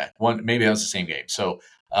that was the same game. So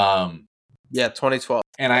 2012.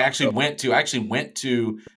 And I actually went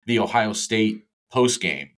to the Ohio State post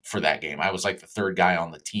game for that game. I was like the third guy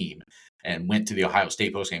on the team and went to the Ohio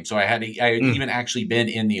State post game. So I had even actually been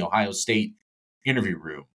in the Ohio State interview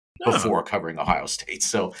room before covering Ohio State.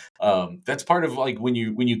 So that's part of like when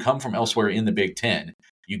you come from elsewhere in the Big Ten,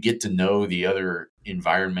 you get to know the other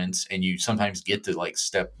environments, and you sometimes get to like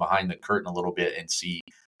step behind the curtain a little bit and see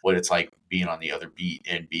what it's like being on the other beat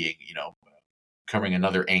and being, covering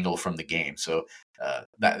another angle from the game. So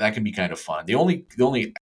that can be kind of fun. The only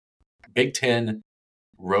Big Ten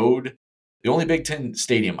road, the only Big Ten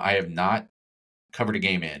stadium I have not covered a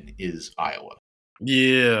game in is Iowa.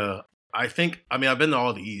 Yeah, I've been to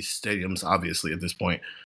all the East stadiums, obviously, at this point.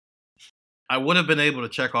 I would have been able to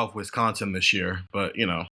check off Wisconsin this year, but,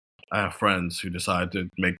 I have friends who decide to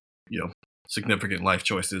make, significant life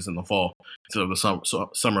choices in the fall instead of the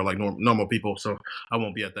summer like normal people. So I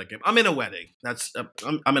won't be at that game. I'm in a wedding.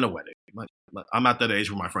 I'm in a wedding. I'm at that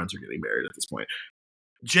age where my friends are getting married at this point.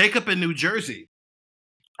 Jacob in New Jersey.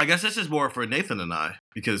 I guess this is more for Nathan and I,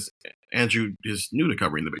 because Andrew is new to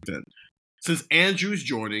covering the Big Ten. Since Andrew's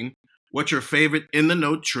joining, what's your favorite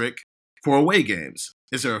in-the-know trick for away games?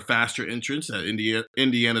 Is there a faster entrance at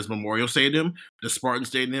Indiana's Memorial Stadium? Does Spartan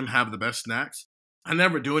Stadium have the best snacks? I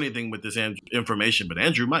never do anything with this information, but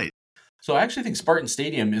Andrew might. So I actually think Spartan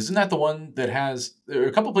Stadium, isn't that the one that there are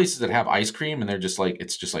a couple places that have ice cream, and they're just like,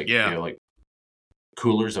 it's just like, like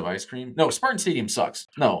coolers of ice cream? No, Spartan Stadium sucks.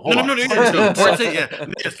 No, Spartan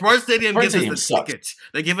Stadium gives us the tickets.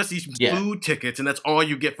 They give us these food tickets, and that's all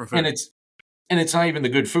you get for food. And it's not even the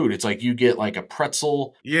good food. It's like you get like a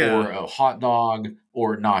pretzel or a hot dog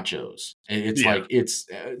or nachos. It's like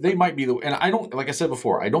they might be and I don't, like I said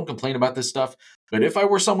before, I don't complain about this stuff. But if I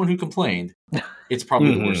were someone who complained, it's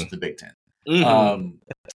probably the worst of the Big Ten.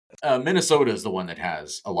 Minnesota is the one that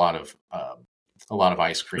has a lot of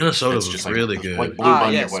ice cream. Minnesota's just really good. Like Blue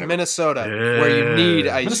Bunny or whatever. Minnesota, where you need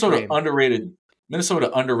ice cream.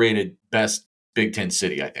 Minnesota underrated best Big Ten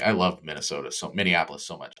city. I think I love Minneapolis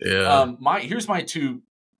so much. Yeah. Here's my two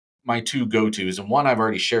go-tos, and one I've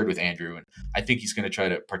already shared with Andrew, and I think he's going to try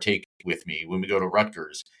to partake with me when we go to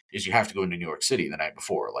Rutgers. Is you have to go into New York City the night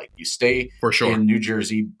before. Like you stay for sure in New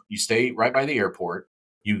Jersey, you stay right by the airport.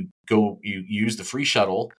 You use the free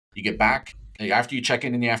shuttle. You get back after you check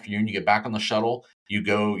in the afternoon. You get back on the shuttle. You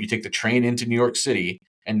take the train into New York City.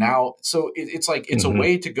 And now, so it's like, it's a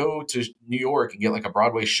way to go to New York and get like a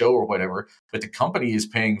Broadway show or whatever, but the company is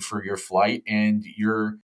paying for your flight and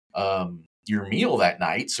your meal that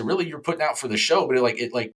night. So really you're putting out for the show, but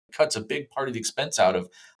it cuts a big part of the expense out of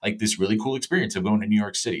like this really cool experience of going to New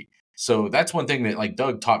York City. So that's one thing that like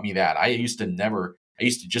Doug taught me that. I used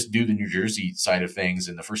to just do the New Jersey side of things.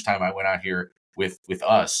 And the first time I went out here with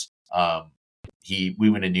us. We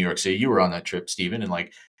went to New York City. You were on that trip, Steven, and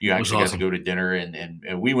like you actually got to go to dinner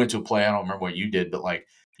and we went to a play. I don't remember what you did, but like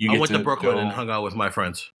I went to Brooklyn and hung out with my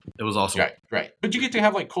friends. It was awesome. Right. But you get to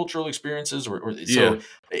have like cultural experiences so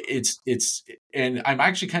it's and I'm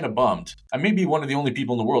actually kind of bummed. I may be one of the only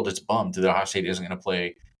people in the world that's bummed that Ohio State isn't going to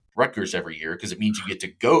play Rutgers every year because it means you get to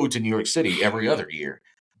go to New York City every other year.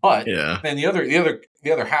 But then the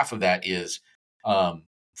other half of that is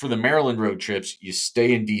for the Maryland road trips, you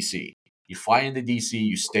stay in DC. You fly into DC,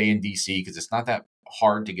 you stay in DC because it's not that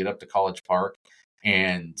hard to get up to College Park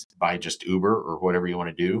and by just Uber or whatever you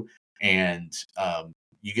want to do. And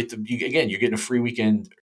you're getting a free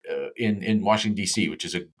weekend in Washington, DC, which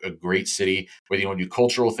is a great city. Whether you want to do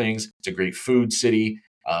cultural things, it's a great food city.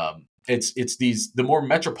 It's the more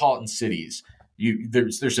metropolitan cities.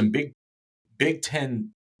 There's some Big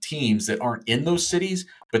Ten teams that aren't in those cities,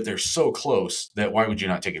 but they're so close that why would you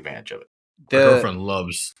not take advantage of it? My girlfriend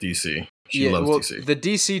loves DC. She loves DC. The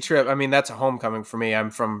DC trip, I mean, that's a homecoming for me. I'm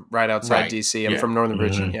from right outside DC. I'm from Northern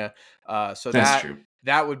Virginia. So that's true.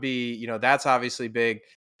 That would be, that's obviously big.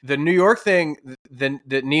 The New York thing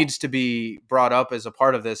that needs to be brought up as a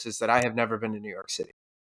part of this is that I have never been to New York City.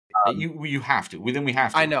 You have to. We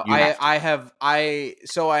have to. I know. I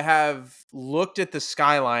have looked at the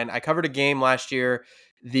skyline. I covered a game last year.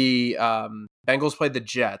 The Bengals played the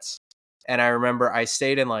Jets. And I remember I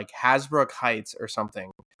stayed in like Hasbrook Heights or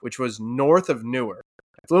something, which was north of Newark.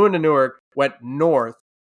 I flew into Newark, went north,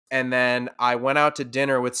 and then I went out to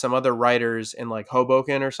dinner with some other writers in like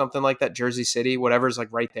Hoboken or something like that, Jersey City, whatever's like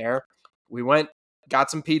right there. We went,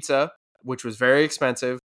 got some pizza, which was very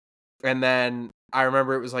expensive. And then I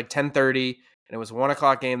remember it was like 10:30 and it was a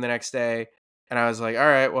 1:00 game the next day. And I was like, all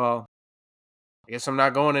right, well, I guess I'm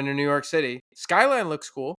not going into New York City. Skyline looks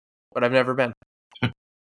cool, but I've never been.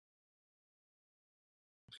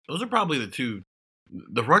 Those are probably the two.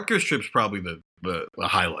 The Rutgers trip's probably the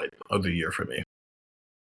highlight of the year for me,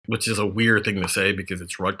 which is a weird thing to say because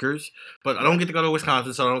it's Rutgers. But I don't get to go to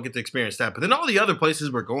Wisconsin, so I don't get to experience that. But then all the other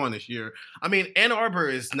places we're going this year, I mean, Ann Arbor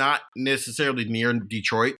is not necessarily near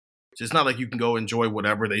Detroit. So it's not like you can go enjoy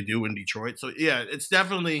whatever they do in Detroit. So, yeah, it's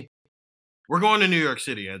definitely – we're going to New York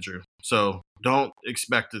City, Andrew. So don't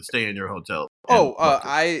expect to stay in your hotel.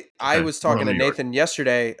 I was talking to Nathan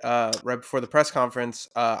yesterday, right before the press conference.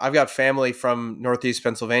 I've got family from Northeast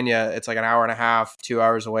Pennsylvania. It's like an hour and a half, 2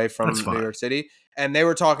 hours away from New York City. And they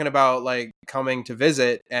were talking about like coming to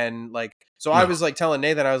visit. And like, so I was like telling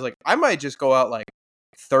Nathan, I was like, I might just go out like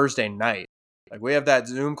Thursday night. Like we have that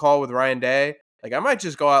Zoom call with Ryan Day. Like I might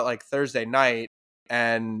just go out like Thursday night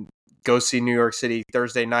and go see New York City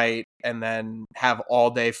Thursday night and then have all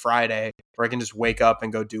day Friday where I can just wake up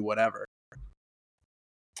and go do whatever.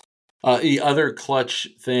 The other clutch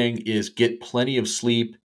thing is get plenty of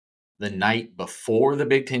sleep the night before the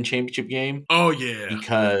Big Ten championship game. Oh yeah,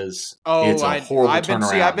 because it's a horrible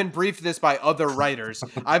turnaround. I've been briefed this by other writers.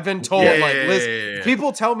 I've been told listen,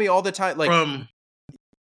 people tell me all the time. Like,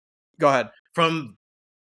 go ahead.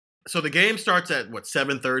 So the game starts at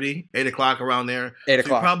 7:30, 8 o'clock around there. 8 o'clock.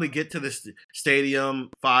 So you probably get to the stadium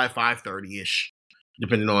 5:30 ish,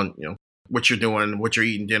 depending on what you're doing, what you're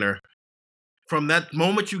eating dinner. From that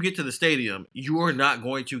moment you get to the stadium, you are not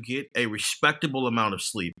going to get a respectable amount of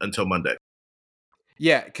sleep until Monday.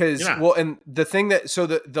 Yeah, because and the thing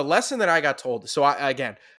the lesson that I got told. So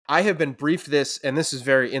I have been briefed this, and this is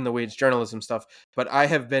very in the weeds journalism stuff, but I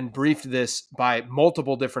have been briefed this by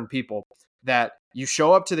multiple different people that you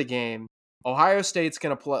show up to the game. Ohio State's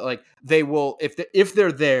going to play like they will if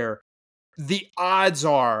they're there. The odds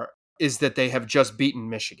is that they have just beaten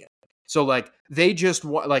Michigan. So like they just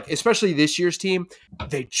like especially this year's team,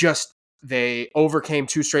 they overcame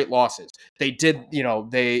 2 straight losses. They did,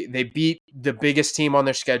 they beat the biggest team on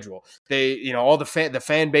their schedule. They, all the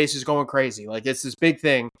fan base is going crazy. Like it's this big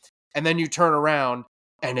thing. And then you turn around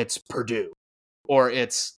and it's Purdue or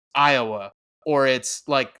it's Iowa or it's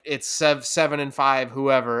 7-5,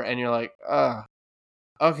 whoever. And you're like,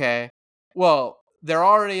 okay, well, they're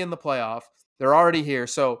already in the playoff. They're already here.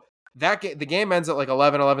 So the game ends at like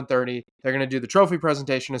 11:30. They're going to do the trophy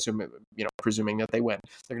presentation, presuming that they win.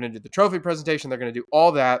 They're going to do the trophy presentation. They're going to do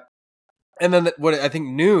all that, and then what I think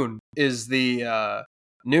noon is the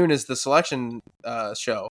selection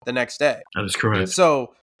show the next day. That is correct.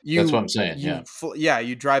 So that's what I'm saying.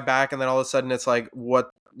 You drive back, and then all of a sudden it's like what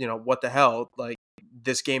the hell? Like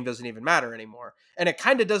this game doesn't even matter anymore, and it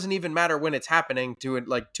kind of doesn't even matter when it's happening to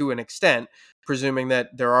an extent. Presuming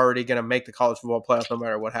that they're already going to make the college football playoff no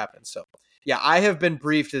matter what happens. So, yeah, I have been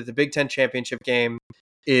briefed that the Big Ten championship game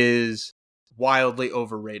is wildly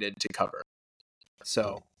overrated to cover.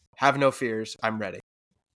 So, have no fears. I'm ready.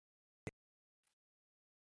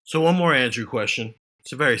 So one more Andrew question.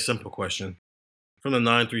 It's a very simple question from the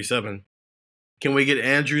 937. Can we get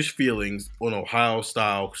Andrew's feelings on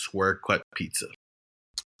Ohio-style square-cut pizza?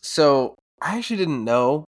 So I actually didn't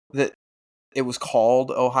know that it was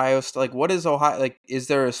called Ohio. Like, what is Ohio? Like, is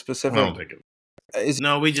there a specific? I don't think it.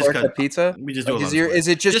 No, we just square-cut cut pizza. We just do like, a lot is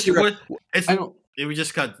it just? We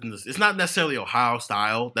just cut. It's not necessarily Ohio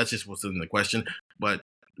style. That's just what's in the question. But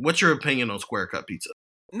what's your opinion on square-cut pizza?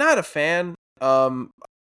 Not a fan.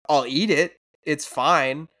 I'll eat it. It's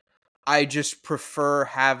fine. I just prefer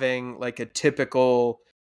having like a typical,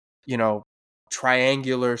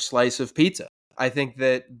 triangular slice of pizza. I think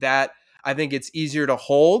I think it's easier to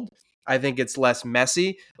hold. I think it's less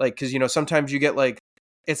messy. Like, cause sometimes you get like,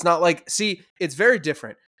 it's not like, it's very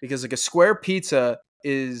different because like a square pizza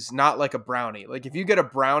is not like a brownie. Like if you get a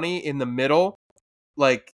brownie in the middle,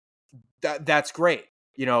 like that's great.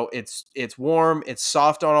 It's warm, it's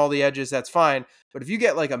soft on all the edges, that's fine. But if you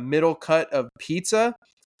get like a middle cut of pizza,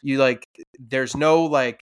 there's no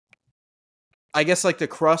like, I guess like the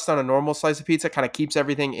crust on a normal slice of pizza kind of keeps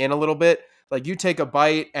everything in a little bit. Like you take a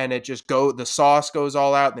bite and it just the sauce goes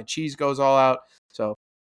all out and the cheese goes all out. So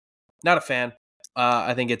not a fan.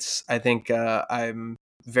 I think I'm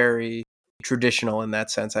very traditional in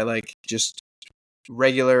that sense. I like just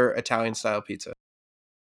regular Italian style pizza.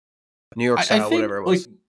 New York style, whatever it was.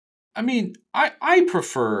 I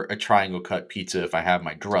prefer a triangle cut pizza if I have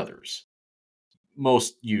my druthers.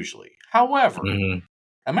 Most usually. However, am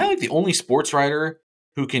I like the only sports writer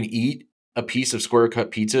who can eat a piece of square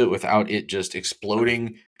cut pizza without it just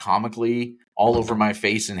exploding comically all over my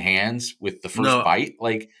face and hands with the first bite?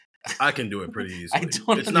 Like, I can do it pretty easily. I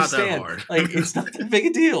don't it's understand. Not that hard. Like, it's not that big a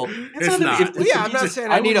deal. It's not. I'm not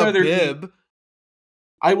saying I need a bib.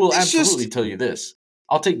 I will absolutely tell you this.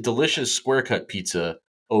 I'll take delicious square cut pizza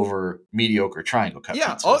over mediocre triangle cut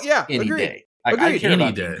pizza. Oh yeah, any agreed. day. I care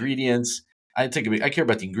about the ingredients. I care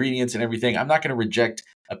about the ingredients and everything. I'm not going to reject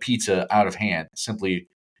a pizza out of hand simply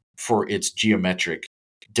for its geometric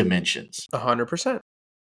dimensions. 100%.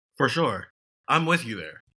 For sure. I'm with you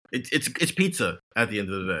there. It's pizza at the end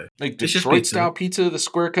of the day. Like Detroit style pizza, the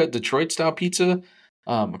square cut Detroit style pizza.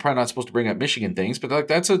 I'm probably not supposed to bring up Michigan things, but like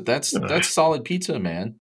that's solid pizza,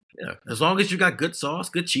 man. Yeah, as long as you got good sauce,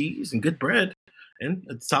 good cheese, and good bread, and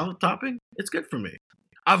a solid topping, it's good for me.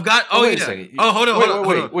 I've got. Oh, wait a second. Oh, hold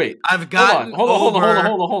on. Wait. I've got.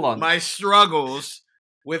 Hold on. My struggles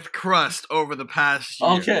with crust over the past year.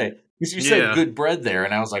 Okay, because you said good bread there,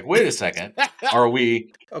 and I was like, wait a second. Are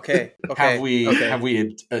we okay? Have we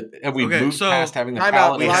moved past having the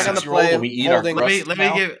palate of a 6-year-old when we eat our crust? Let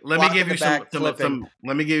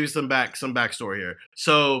me give you some backstory here.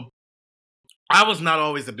 So, I was not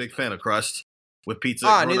always a big fan of crust with pizza.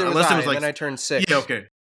 Neither was I. Then I turned 6. Yeah, okay.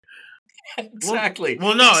 Exactly.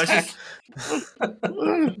 Well, no, it's just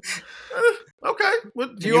okay.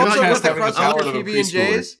 Do you also put the crust on your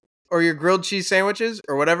PB&Js or your grilled cheese sandwiches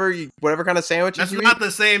or whatever kind of sandwiches? That's not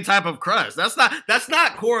the same type of crust. That's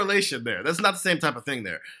not correlation there. That's not the same type of thing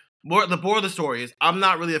there. The more of the story is, I'm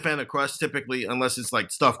not really a fan of crust typically, unless it's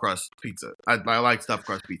like stuffed crust pizza. I like stuffed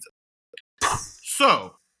crust pizza.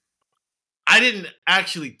 So I didn't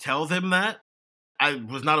actually tell them that. I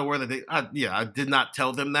was not aware that I did not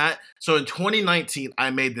tell them that. So in 2019,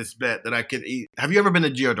 I made this bet that I could eat. Have you ever been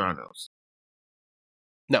to Giordano's?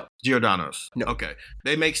 No. Giordano's? No. Okay.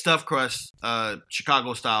 They make stuffed crust,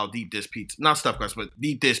 Chicago-style deep dish pizza. Not stuffed crust, but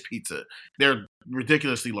deep dish pizza. They're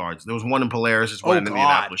ridiculously large. There was one in Polaris. There's one in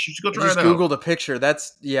Indianapolis. You should go try it out. I just Googled a picture.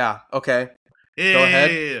 That's, okay. Yeah, go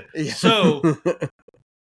ahead. Yeah. So,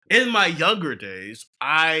 in my younger days,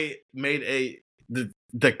 I made the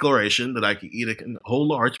declaration that I could eat a whole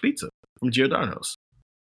large pizza from Giordano's,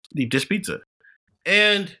 deep dish pizza,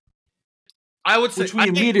 and I would say, which we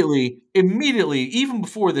immediately, even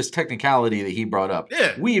before this technicality that he brought up,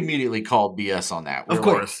 we immediately called BS on that. Of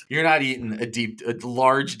course, you're not eating a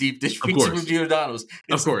large deep dish pizza from Giordano's.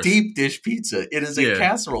 It's deep dish pizza. It is a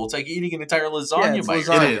casserole. It's like eating an entire lasagna by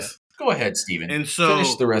yourself. It is. Go ahead, Steven. And so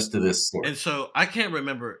finish the rest of this story. And so I can't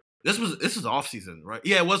remember. This was off season, right?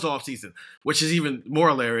 Yeah, it was off season, which is even more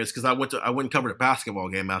hilarious because I went and covered a basketball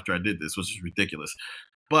game after I did this, which is ridiculous.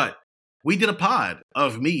 But we did a pod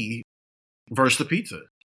of me versus the pizza,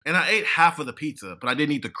 and I ate half of the pizza, but I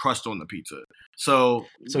didn't eat the crust on the pizza. So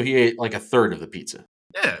he ate like a third of the pizza.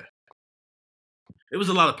 Yeah, it was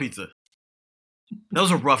a lot of pizza. That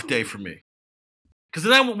was a rough day for me. Because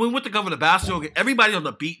then when we went to cover the basketball game, everybody on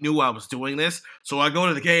the beat knew I was doing this. So I go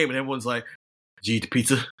to the game and everyone's like, "G, the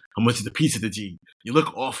pizza? How much is the pizza to G? You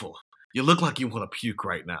look awful. You look like you want to puke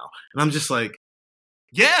right now." And I'm just like,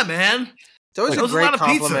 "Yeah, man. It's always Like, a great lot of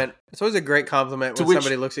compliment. pizza. It's always a great compliment when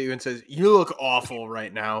somebody looks at you and says, "You look awful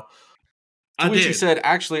right now." To which you said,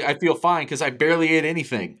 "Actually, I feel fine because I barely ate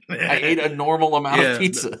anything. I ate a normal amount of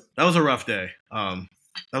pizza." That was a rough day.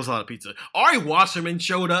 That was a lot of pizza. Ari Wasserman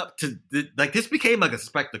showed up to like this became like a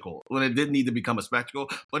spectacle when it didn't need to become a spectacle,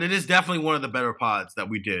 but it is definitely one of the better pods that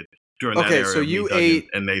we did during that era. Okay, so you ate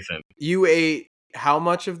and Nathan. You ate how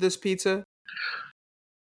much of this pizza?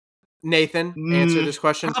 Nathan, answer this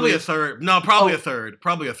question. Probably please. a third. No, probably a third.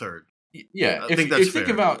 Probably a third. Yeah, I think that's fair.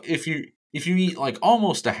 Think about if you eat like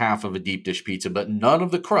almost a half of a deep dish pizza, but none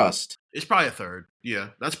of the crust. It's probably a third. Yeah,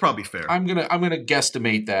 that's probably fair. I'm gonna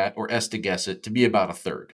guesstimate that or guess it to be about a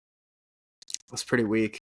third. That's pretty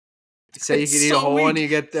weak. Say you could eat a whole one, you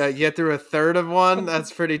get through a third of one.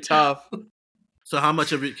 That's pretty tough. So how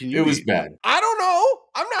much of it can you eat? It was bad. I don't know.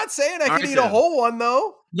 I'm not saying I could eat a whole one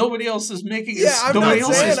though. Nobody else is making. I'm not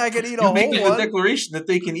saying I could eat a whole one. You're making the declaration that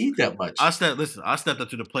they can eat that much. I stepped up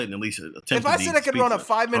to the plate and at least attempted. If I said I could run a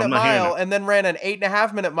 5-minute mile and then ran an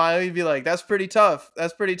 8.5-minute mile, you'd be like, "That's pretty tough.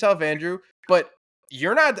 That's pretty tough, Andrew." But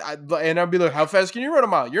you're not, and I'd be like, "How fast can you run a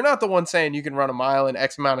mile?" You're not the one saying you can run a mile in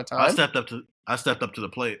X amount of time. I stepped up to the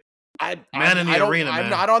plate. Man in the arena. I'm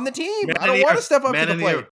not on the team. I don't want to step up to the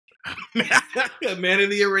plate. Man in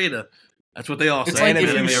the arena. That's what they all say. Like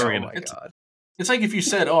Man in the arena. Oh my God. It's like if you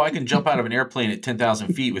said, "Oh, I can jump out of an airplane at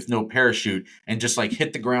 10,000 feet with no parachute and just like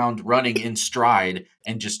hit the ground running in stride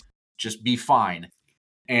and just be fine,"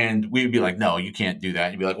 and we would be like, "No, you can't do that."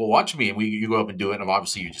 And you'd be like, "Well, watch me," and you go up and do it, and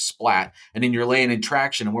obviously you just splat, and then you're laying in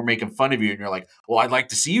traction, and we're making fun of you, and you're like, "Well, I'd like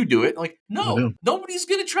to see you do it." Like, no, nobody's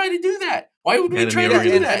gonna try to do that. Why would we try to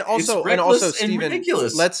do that? And also, it's reckless Steven,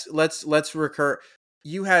 ridiculous. Let's recur.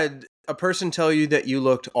 You had a person tell you that you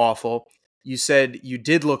looked awful. You said you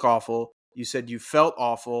did look awful. You said you felt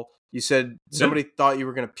awful. You said somebody thought you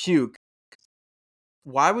were going to puke.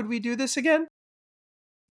 Why would we do this again?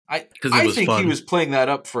 I think he was playing that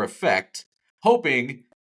up for effect, hoping,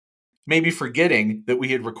 maybe forgetting that we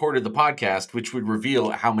had recorded the podcast, which would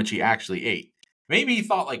reveal how much he actually ate. Maybe he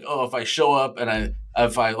thought like, "Oh, if I show up and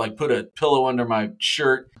if I like put a pillow under my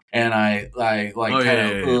shirt and I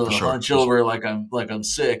hunch over like I'm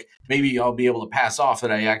sick, maybe I'll be able to pass off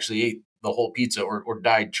that I actually ate the whole pizza or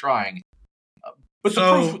died trying." But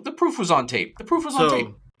the proof was on tape. The proof was on tape.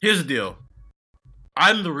 Here's the deal.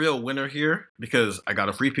 I'm the real winner here because I got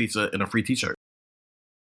a free pizza and a free t-shirt.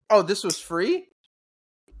 Oh, this was free?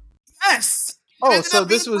 Yes. Oh, so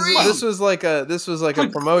this was like a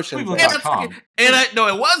promotion thing.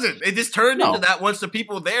 It wasn't. It just turned into that once the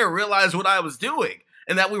people there realized what I was doing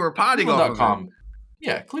and that we were potting off of it.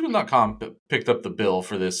 Yeah, Cleveland.com picked up the bill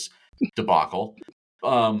for this debacle.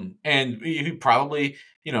 And he probably,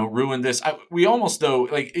 ruined this. We almost know,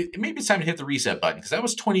 like, maybe it's time to hit the reset button because that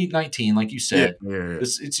was 2019, like you said. Yeah.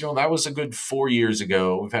 It's that was a good 4 years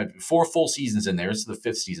ago. We've had 4 full seasons in there. It's the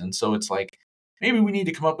 5th season, so it's like maybe we need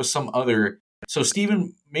to come up with some other. So,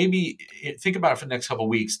 Steven, maybe think about it for the next couple of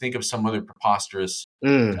weeks. Think of some other preposterous,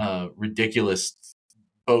 ridiculous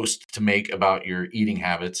boast to make about your eating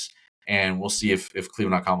habits. And we'll see if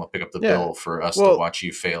Cleveland.com will pick up the bill for us to watch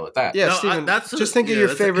you fail at that. Yeah, no, Steven, just think of your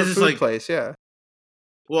favorite food place. Yeah.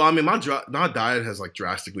 Well, I mean, my diet has like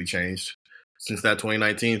drastically changed since that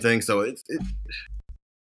 2019 thing. So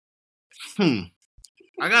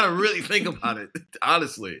I gotta really think about it,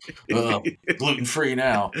 honestly. Gluten free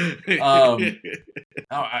now.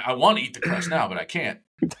 I want to eat the crust now, but I can't.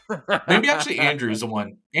 Maybe actually Andrew's the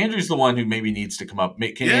one. Andrew's the one who maybe needs to come up.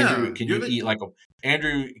 Andrew, can you eat like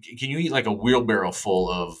a wheelbarrow full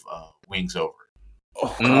of wings over?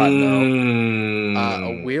 Oh God, no!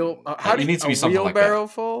 A wheel? How do you needs to be something wheelbarrow like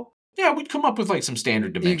that. Full? Yeah, we'd come up with like some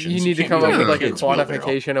standard dimensions. You need to come up with like a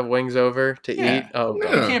quantification of wings over to eat. Oh,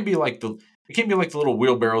 God. It can't be like the little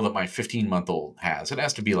wheelbarrow that my 15-month-old has. It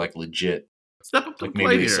has to be like legit. Step up to like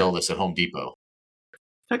maybe they sell this at Home Depot.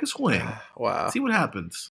 Take a swing. Wow. See what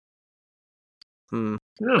happens. Yeah.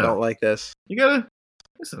 I don't like this. You gotta.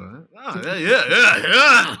 Yeah.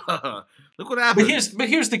 Look what happens. But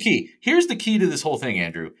here's the key. Here's the key to this whole thing,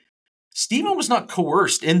 Andrew. Steven was not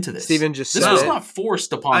coerced into this. Steven just this was not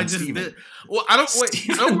forced upon Steven. Well, I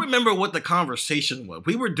don't remember what the conversation was.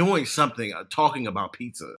 We were doing something, talking about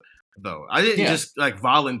pizza, though. I didn't just like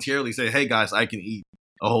voluntarily say, "Hey guys, I can eat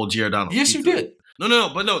a whole Giordano's Yes, pizza." you did.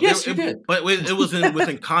 No. Yes, you did. But it was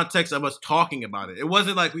within context of us talking about it. It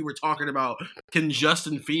wasn't like we were talking about, can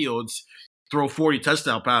Justin Fields throw 40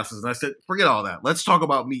 touchdown passes? And I said, forget all that. Let's talk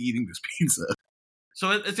about me eating this pizza.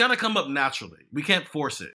 So it's got to come up naturally. We can't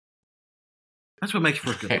force it. That's what makes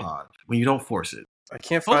for a good pod, when you don't force it. I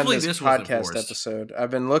can't find this podcast episode. I've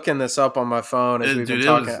been looking this up on my phone as we've been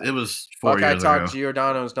talking. It was 4 Buckeye years Talk, ago.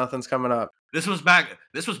 Giordano's, nothing's coming up. This was back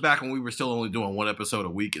when we were still only doing one episode a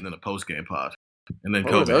week and then a post game pod, and then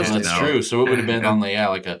COVID. That's true. So it would have been on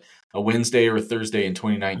like a Wednesday or a Thursday in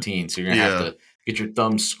 2019. So you're gonna have to get your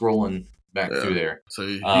thumbs scrolling back through there. So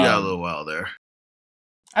you got a little while there.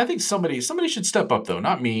 I think somebody should step up though.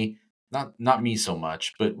 Not me, not me so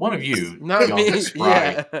much, but one of you, not young, me.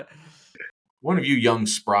 spry, Yeah. one of you young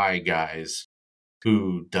spry guys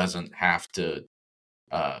who doesn't have to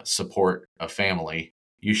support a family.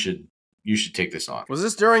 You should take this on. Was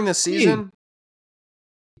this during the season?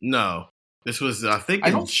 No, this was. I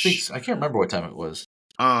can't remember what time it was.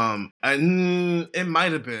 It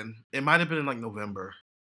might have been. It might have been in like November,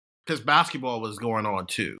 because basketball was going on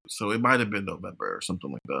too. So it might have been November or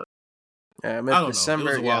something like that. Yeah, I meant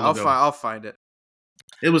December. Yeah, I'll find it.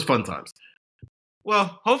 It was fun times.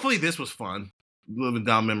 Well, hopefully this was fun. Living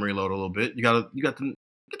down memory lane a little bit. You got to get to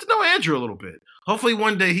know Andrew a little bit. Hopefully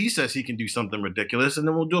one day he says he can do something ridiculous, and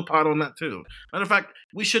then we'll do a pod on that too. Matter of fact,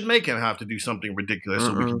 we should make him have to do something ridiculous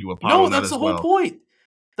so we can do a pod on that as well. No, that's the whole point.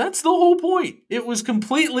 That's the whole point. It was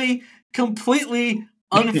completely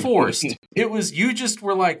unforced. It was, you just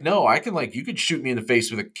were like, no, I can, like, you could shoot me in the face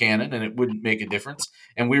with a cannon and it wouldn't make a difference.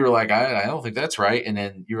 And we were like, I don't think that's right. And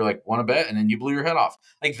then you were like, want to bet? And then you blew your head off.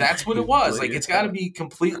 Like, that's what it was. Like, it's got to be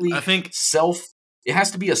completely, it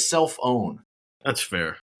has to be a self-own. That's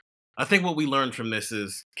fair. I think what we learned from this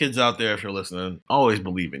is, kids out there, if you're listening, always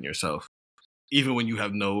believe in yourself. Even when you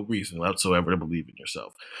have no reason whatsoever to believe in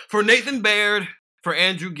yourself. For Nathan Baird, for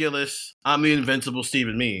Andrew Gillis, I'm the invincible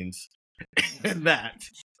Stephen Means. And that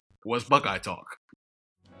was Buckeye Talk.